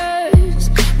you curse,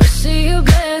 but she a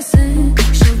blessing.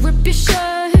 She'll rip your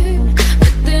shirt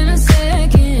within a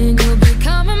second. You'll be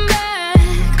coming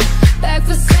back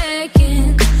for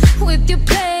seconds with your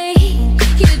play.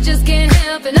 You just can't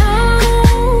help it, no.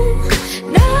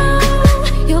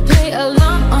 You'll play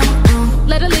along,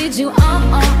 let her lead you on.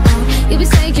 You'll be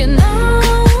saying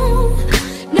no,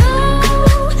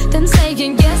 then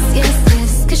saying yes,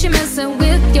 'cause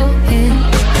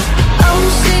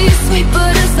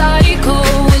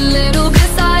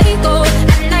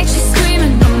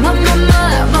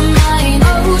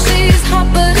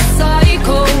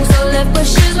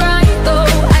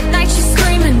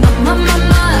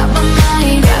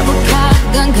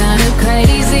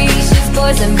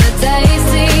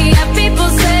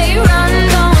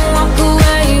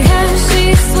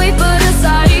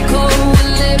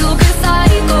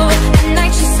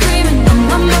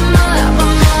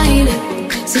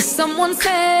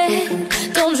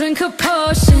head. Don't drink her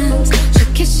potions.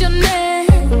 She'll kiss your neck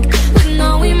with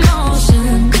no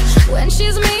emotion. When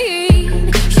she's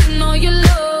mean, you know you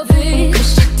love it.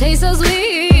 She tastes so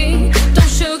sweet.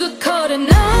 Don't sugarcoat it,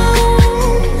 no,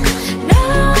 no.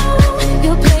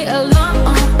 You'll play along,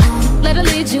 let her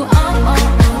lead you on.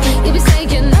 You'll be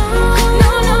saying no,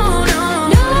 no, no,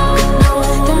 no, no.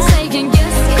 Then saying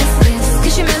yes, yes, yes,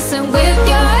 'cause you're messing with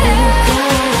your head.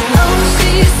 Oh,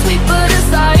 she's sweet but a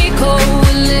psycho,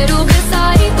 a little bit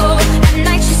psycho. At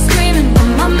night she's screaming,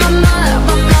 my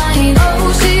mind. Oh,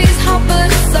 she's hot but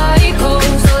a psycho,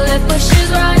 so left but she's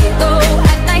right though.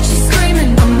 At night she's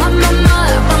screaming, my mind.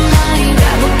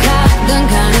 Grab a gun,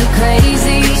 kinda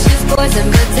crazy. She's poison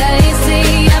but tasty.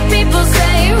 Yeah, people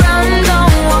say run,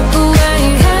 don't walk away.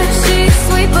 Yeah, she's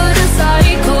sweet but a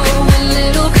psycho, a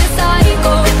little bit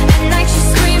psycho. At night she's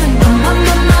screaming, my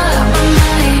mind.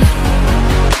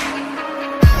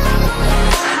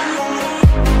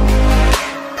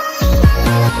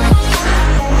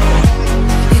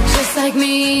 You're just like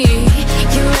me,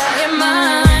 you're out your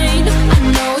mind. I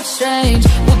know it's strange,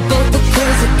 we're both the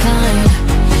crazy kind.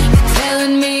 You're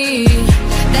telling me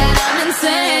that I'm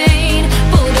insane,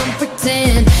 but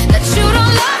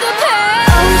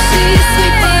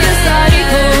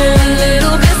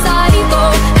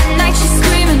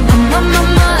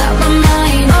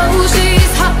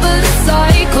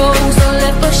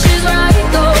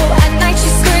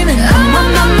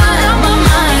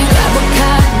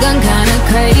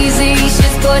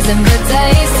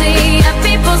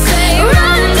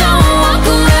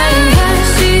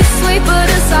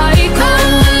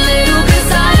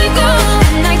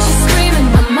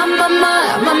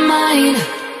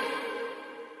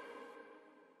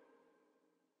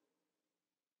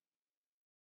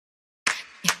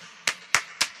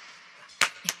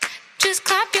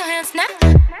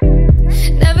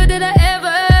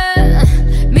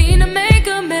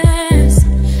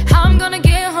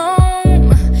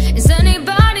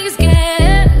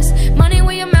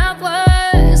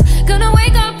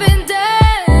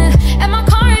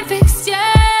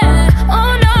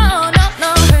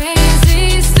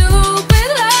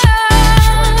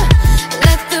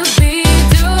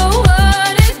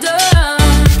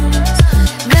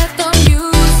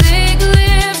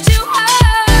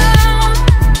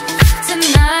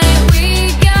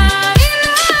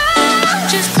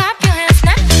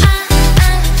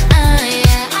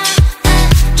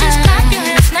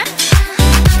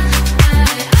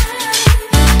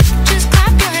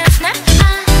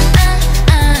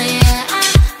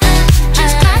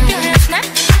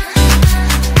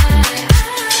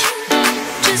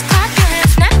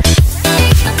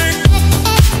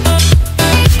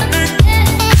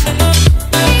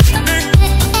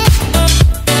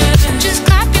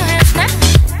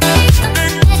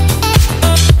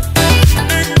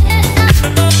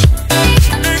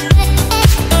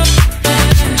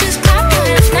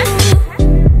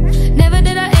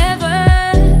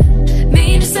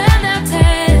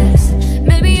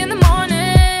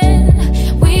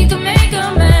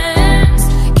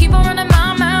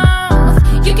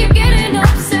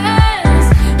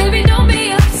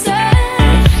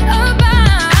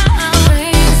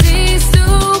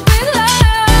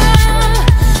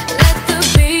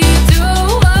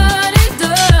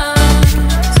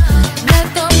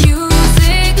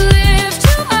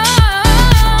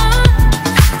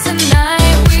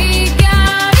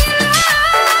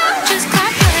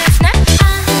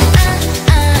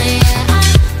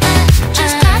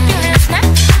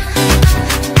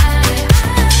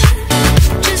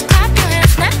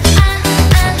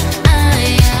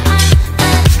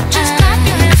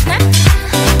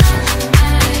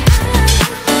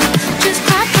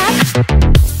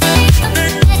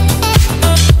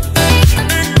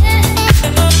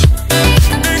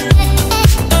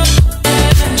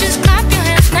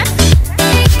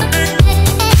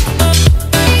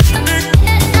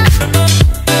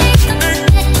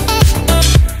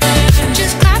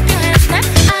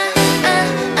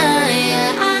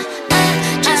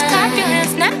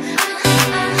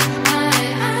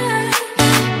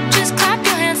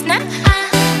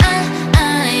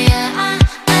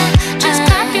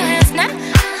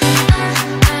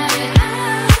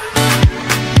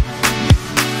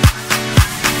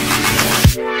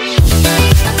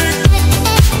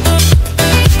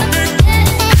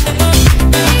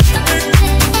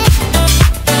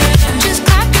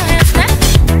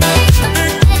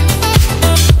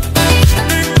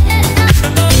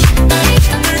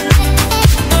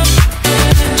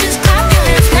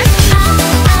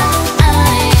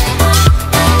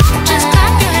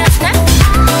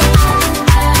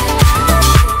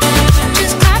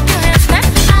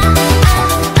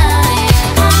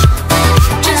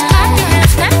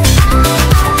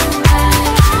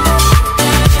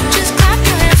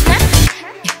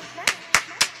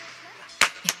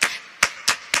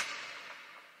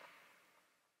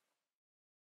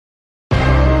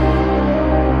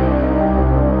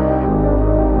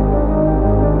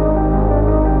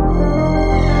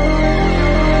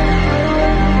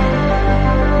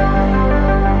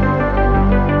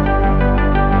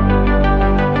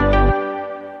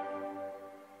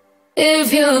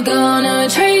If you're gonna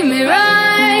treat me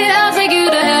right, I'll take you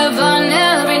to heaven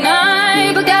every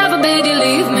night. But God forbid you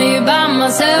leave me by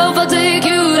myself, I'll take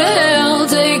you to hell,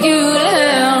 take you to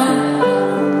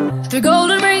hell. 3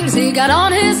 golden rings he got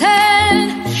on his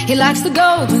head. He likes to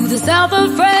go to the south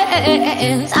of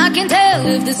France. I can tell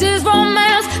if this is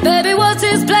romance, baby, what's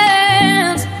his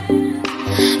plans?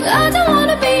 I don't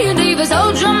wanna be a diva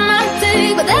so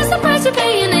dramatic, but that's the price you're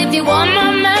paying if you want my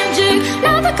magic.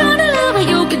 Not the kind of lover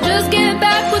you can just get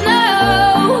back with,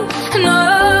 no,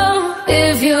 no.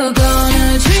 If you're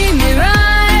gonna treat me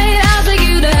right, I'll take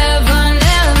you to heaven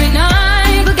every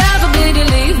night. But God forbid you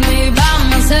leave me by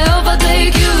myself, I'll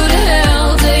take you to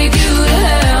hell, take you to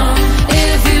hell.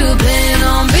 If you plan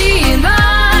on being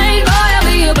mine, boy, I'll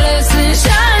be a blessing,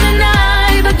 shining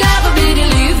night. But God forbid you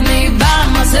leave me by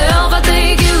myself, I'll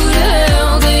take you to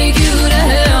hell, take you to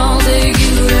hell, take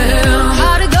you to hell.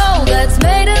 Heart of gold that's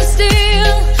made of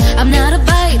steel. I'm not a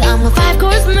bite, I'm a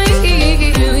 5-course meal.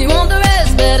 You want the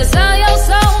rest, better sell your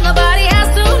soul, nobody has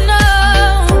to know.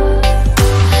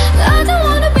 I don't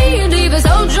wanna be a diva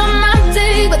so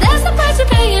dramatic, but that's the price you're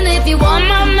paying if you want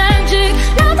my magic.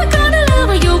 Not the kind of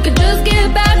lover you can just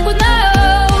get back with, no,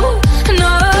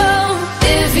 no.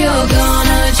 If you're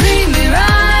gonna treat me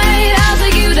right, I'll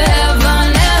take you to heaven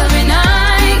every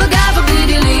night. But God forbid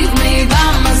you leave me by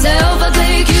myself, I'll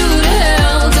take you to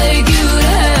hell, take you to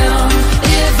hell.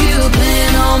 If you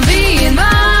plan on being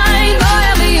mine, boy,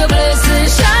 I'll be a blessing,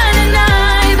 shining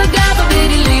night. But God forbid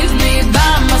you leave me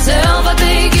by myself, I'll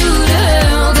take you to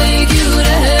hell, take you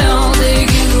to hell,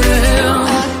 take you to hell.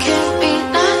 I can't be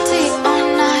naughty or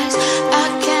nice. I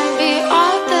can't be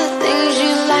all the things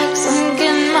you like.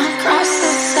 Swinging my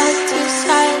crosses side to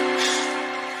side.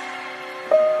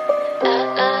 La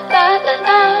la la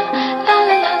la la, la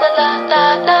la la la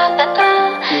la la la,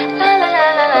 la la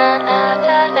la la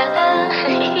la la la.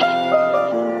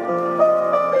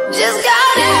 Just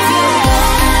got it. If you're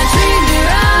gonna treat me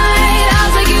right,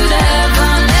 I'll take you to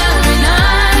heaven every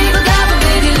night. But God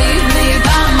forbid you leave me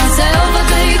by myself, I'll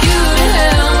take you to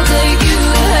hell, take you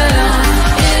to hell.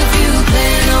 If you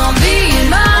plan on being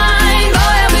mine,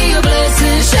 boy, I'll be a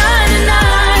blessing, shining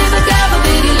night. But God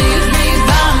forbid you leave me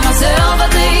by myself,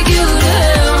 I'll take you to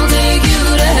hell, take you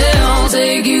to hell,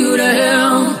 take you to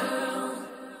hell.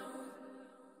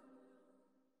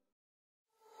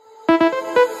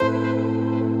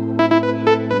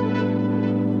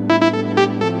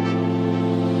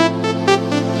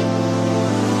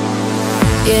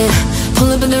 Yeah,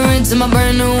 pull up in the rinse in my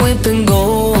brand new whip and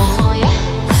go.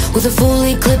 With a full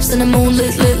eclipse and the moon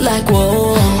lit like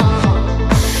whoa.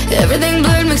 Everything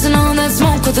blurred, mixing all that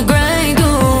smoke with the Grey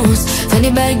Goose.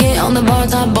 Fanny bag, get on the bar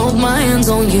top, both my hands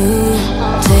on you.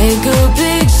 Take a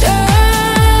picture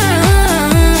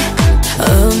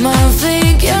of my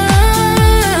figure,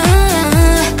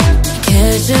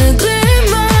 catch a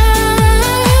glimmer.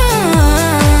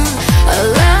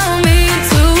 Allow me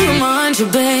to remind you,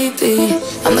 baby,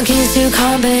 I'm the keys to your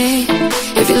car, babe.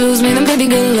 If you lose me, then baby,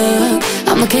 good luck.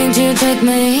 I'm the king to your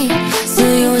checkmate.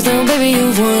 Still yours though, baby,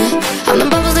 you've won. I'm the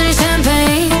bubbles in your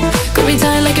champagne. Grip me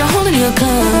tight like you're holding your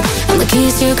cup. I'm the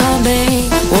keys to your car, babe.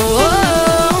 Whoa,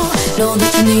 whoa, know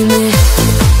that you need me.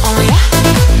 Oh yeah.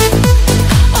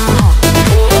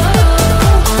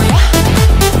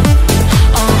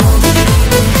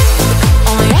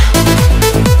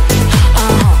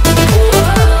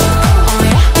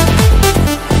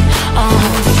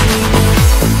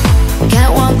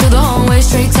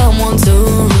 Straight top 1, 2,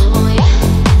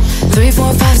 3,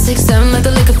 4, 5, 6, 7, let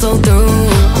the liquor flow through.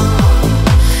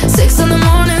 6 in the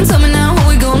morning, tell me now what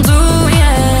we gon' do,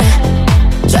 yeah.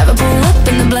 Drive a pull up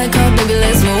in the black car, baby,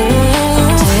 let's move.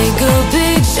 Take a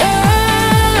picture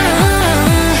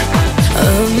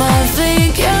of my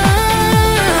figure,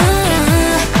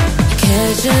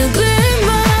 catch a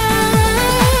glimmer.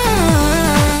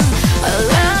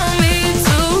 Allow me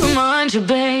to remind you,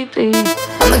 baby,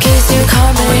 I'm the keys to your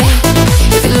car, babe.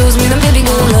 If you lose me, then baby,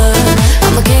 good luck.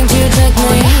 I'm the king to your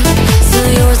checkmate. Still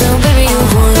yours though, baby,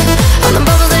 you've won. I'm the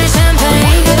bubbles in your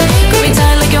champagne. Grip me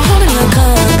tight like you're holding your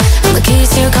cup. I'm the keys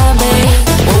to your car, babe.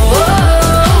 Whoa, whoa,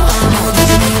 I know that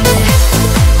you need me.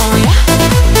 Oh yeah.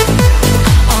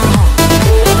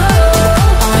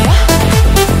 Oh yeah.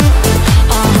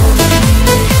 I know that you need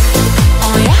me.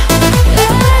 Oh yeah.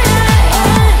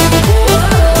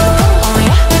 Oh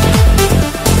yeah.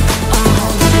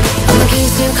 I'm the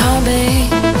keys to your car, babe.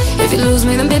 If you lose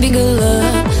me, then baby, good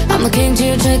luck. I'm the king to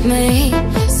your checkmate.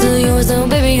 Still yours though,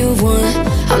 baby, you've won.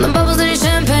 I'm the bubbles in your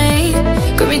champagne.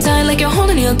 Grip me tight like you're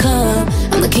holding your cup.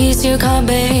 I'm the keys to your car,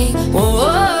 babe. Whoa,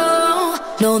 whoa,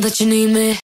 know that you need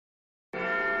me.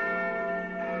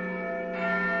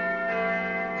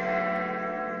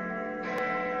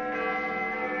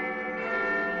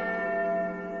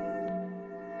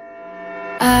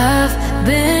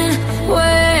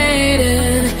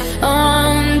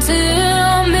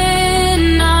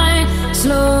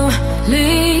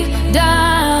 slowly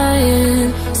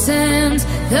dying since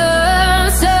the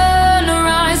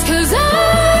sunrise. 'Cause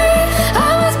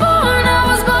I was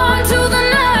born to the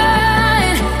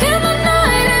night. In the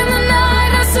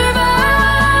night I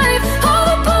survived all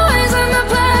the poison, the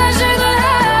pleasure, the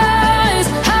highs.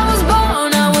 I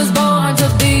was born to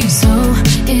be so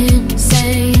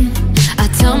insane. I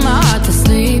tell my heart to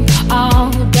sleep all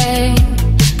day,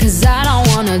 'cause I don't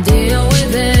wanna deal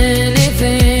with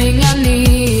anything. I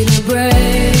need a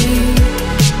break.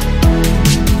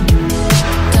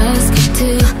 Dusk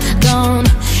till dawn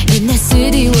in the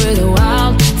city where the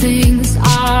wild things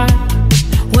are.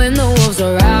 When the wolves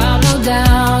are out, no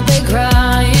doubt they're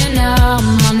crying out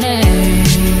my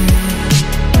name,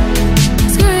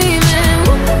 screaming,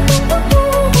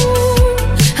 ooh,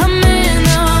 I'm in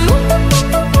the mood.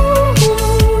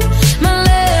 My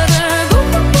leather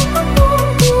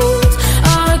boots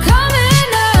are coming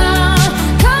down,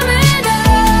 coming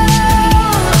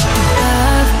down.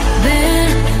 I've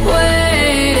been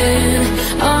waiting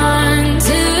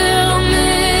until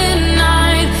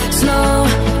midnight,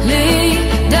 slowly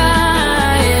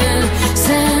dying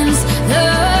since the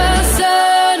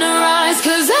sunrise.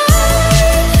 'Cause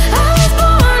I was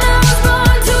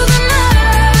born to the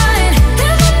night.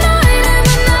 In the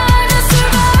night I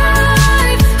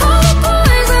survived all the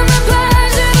poison, the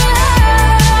pleasure, the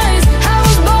highs.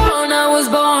 I was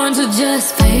born to just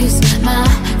face my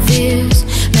fears,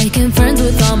 making friends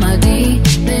with all my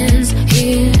demons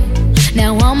here.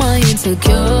 Now all my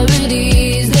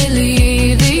insecurities, they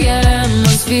leave the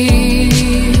atmosphere,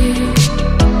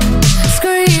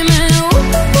 screaming, ooh,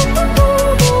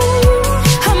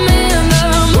 I'm in the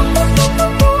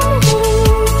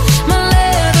mood. My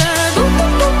leather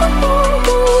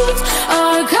boots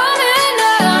are coming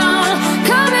down,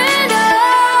 coming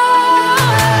down.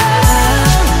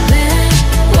 I've been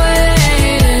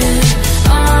waiting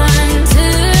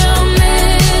until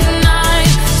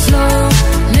midnight,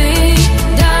 slowly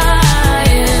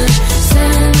dying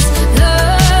since the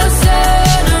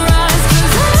sunrise.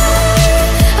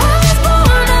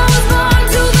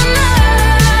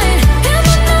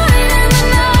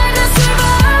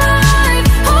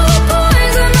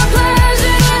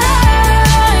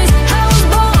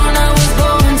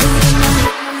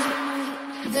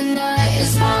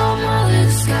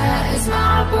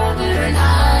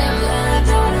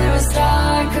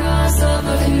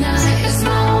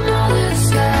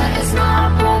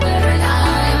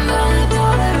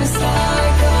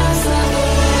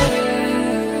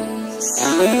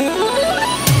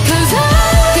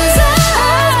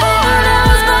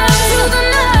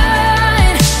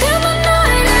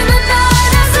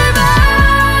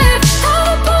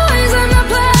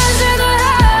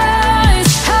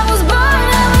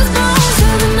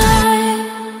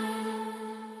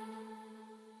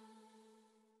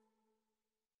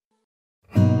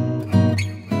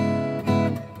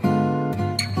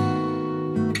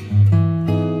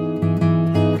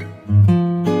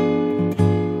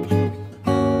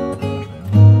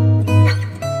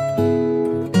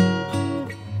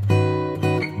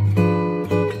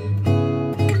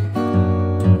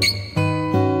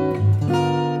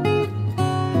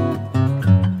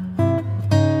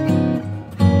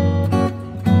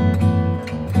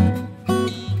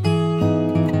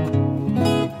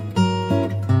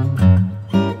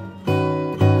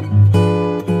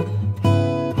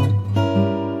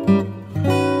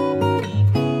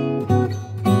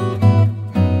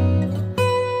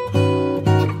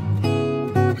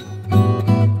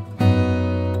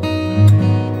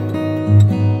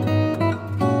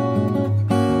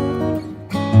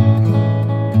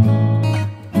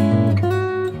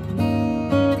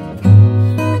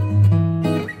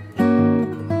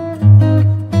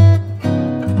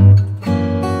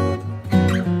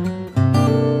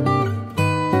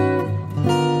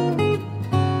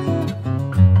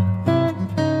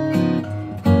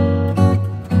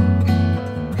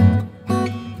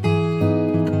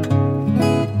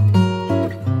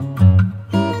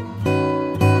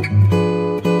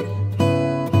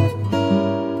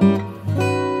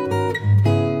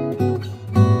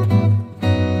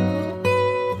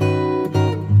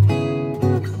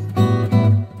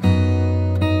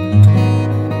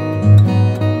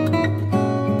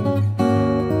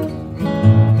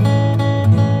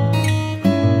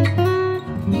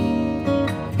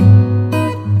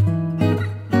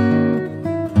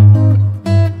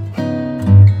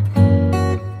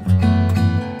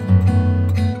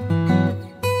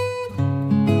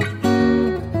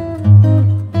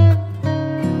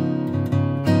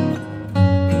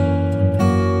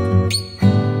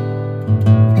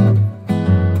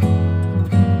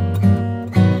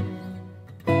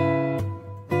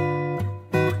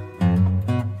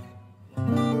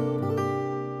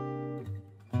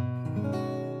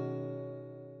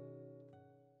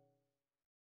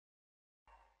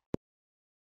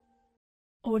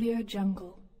 Audio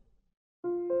Jungle.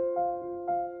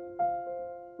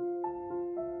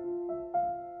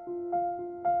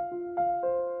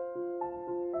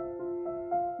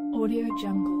 Audio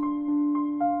Jungle.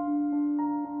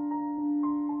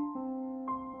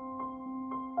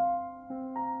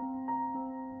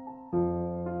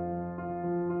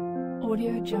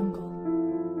 Audio Jungle.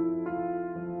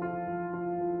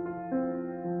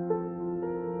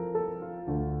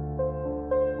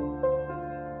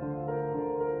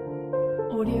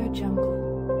 Audio Jungle.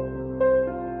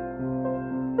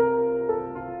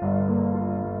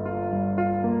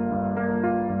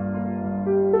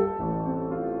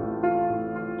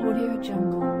 Audio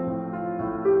Jungle.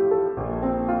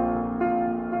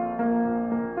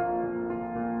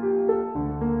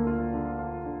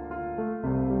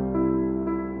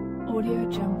 Audio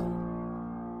Jungle.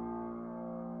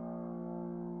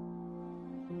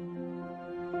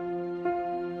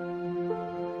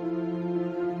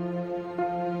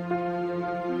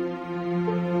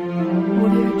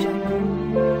 Audio Jungle.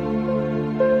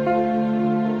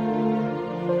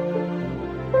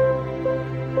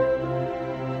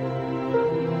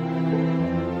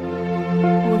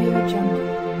 Audio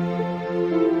Jungle.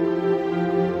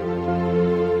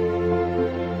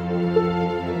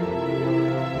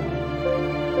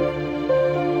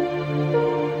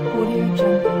 Audio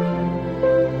Jungle.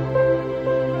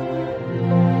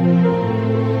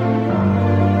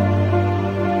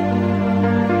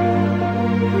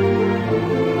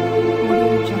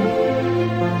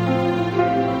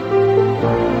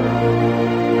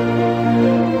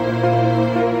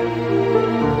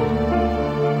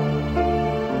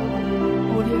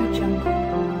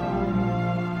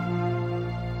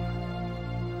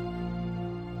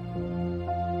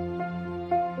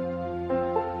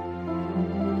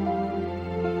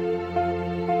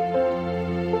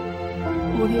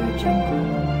 Audio Jungle.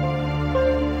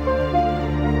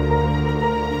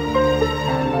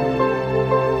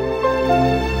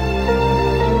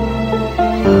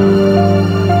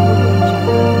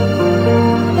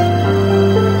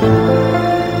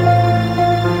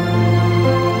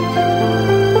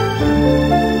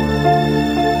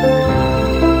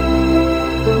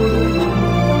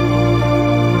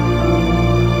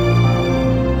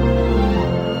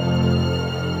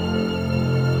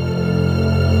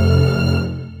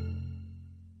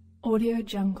 Audio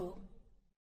Jungle.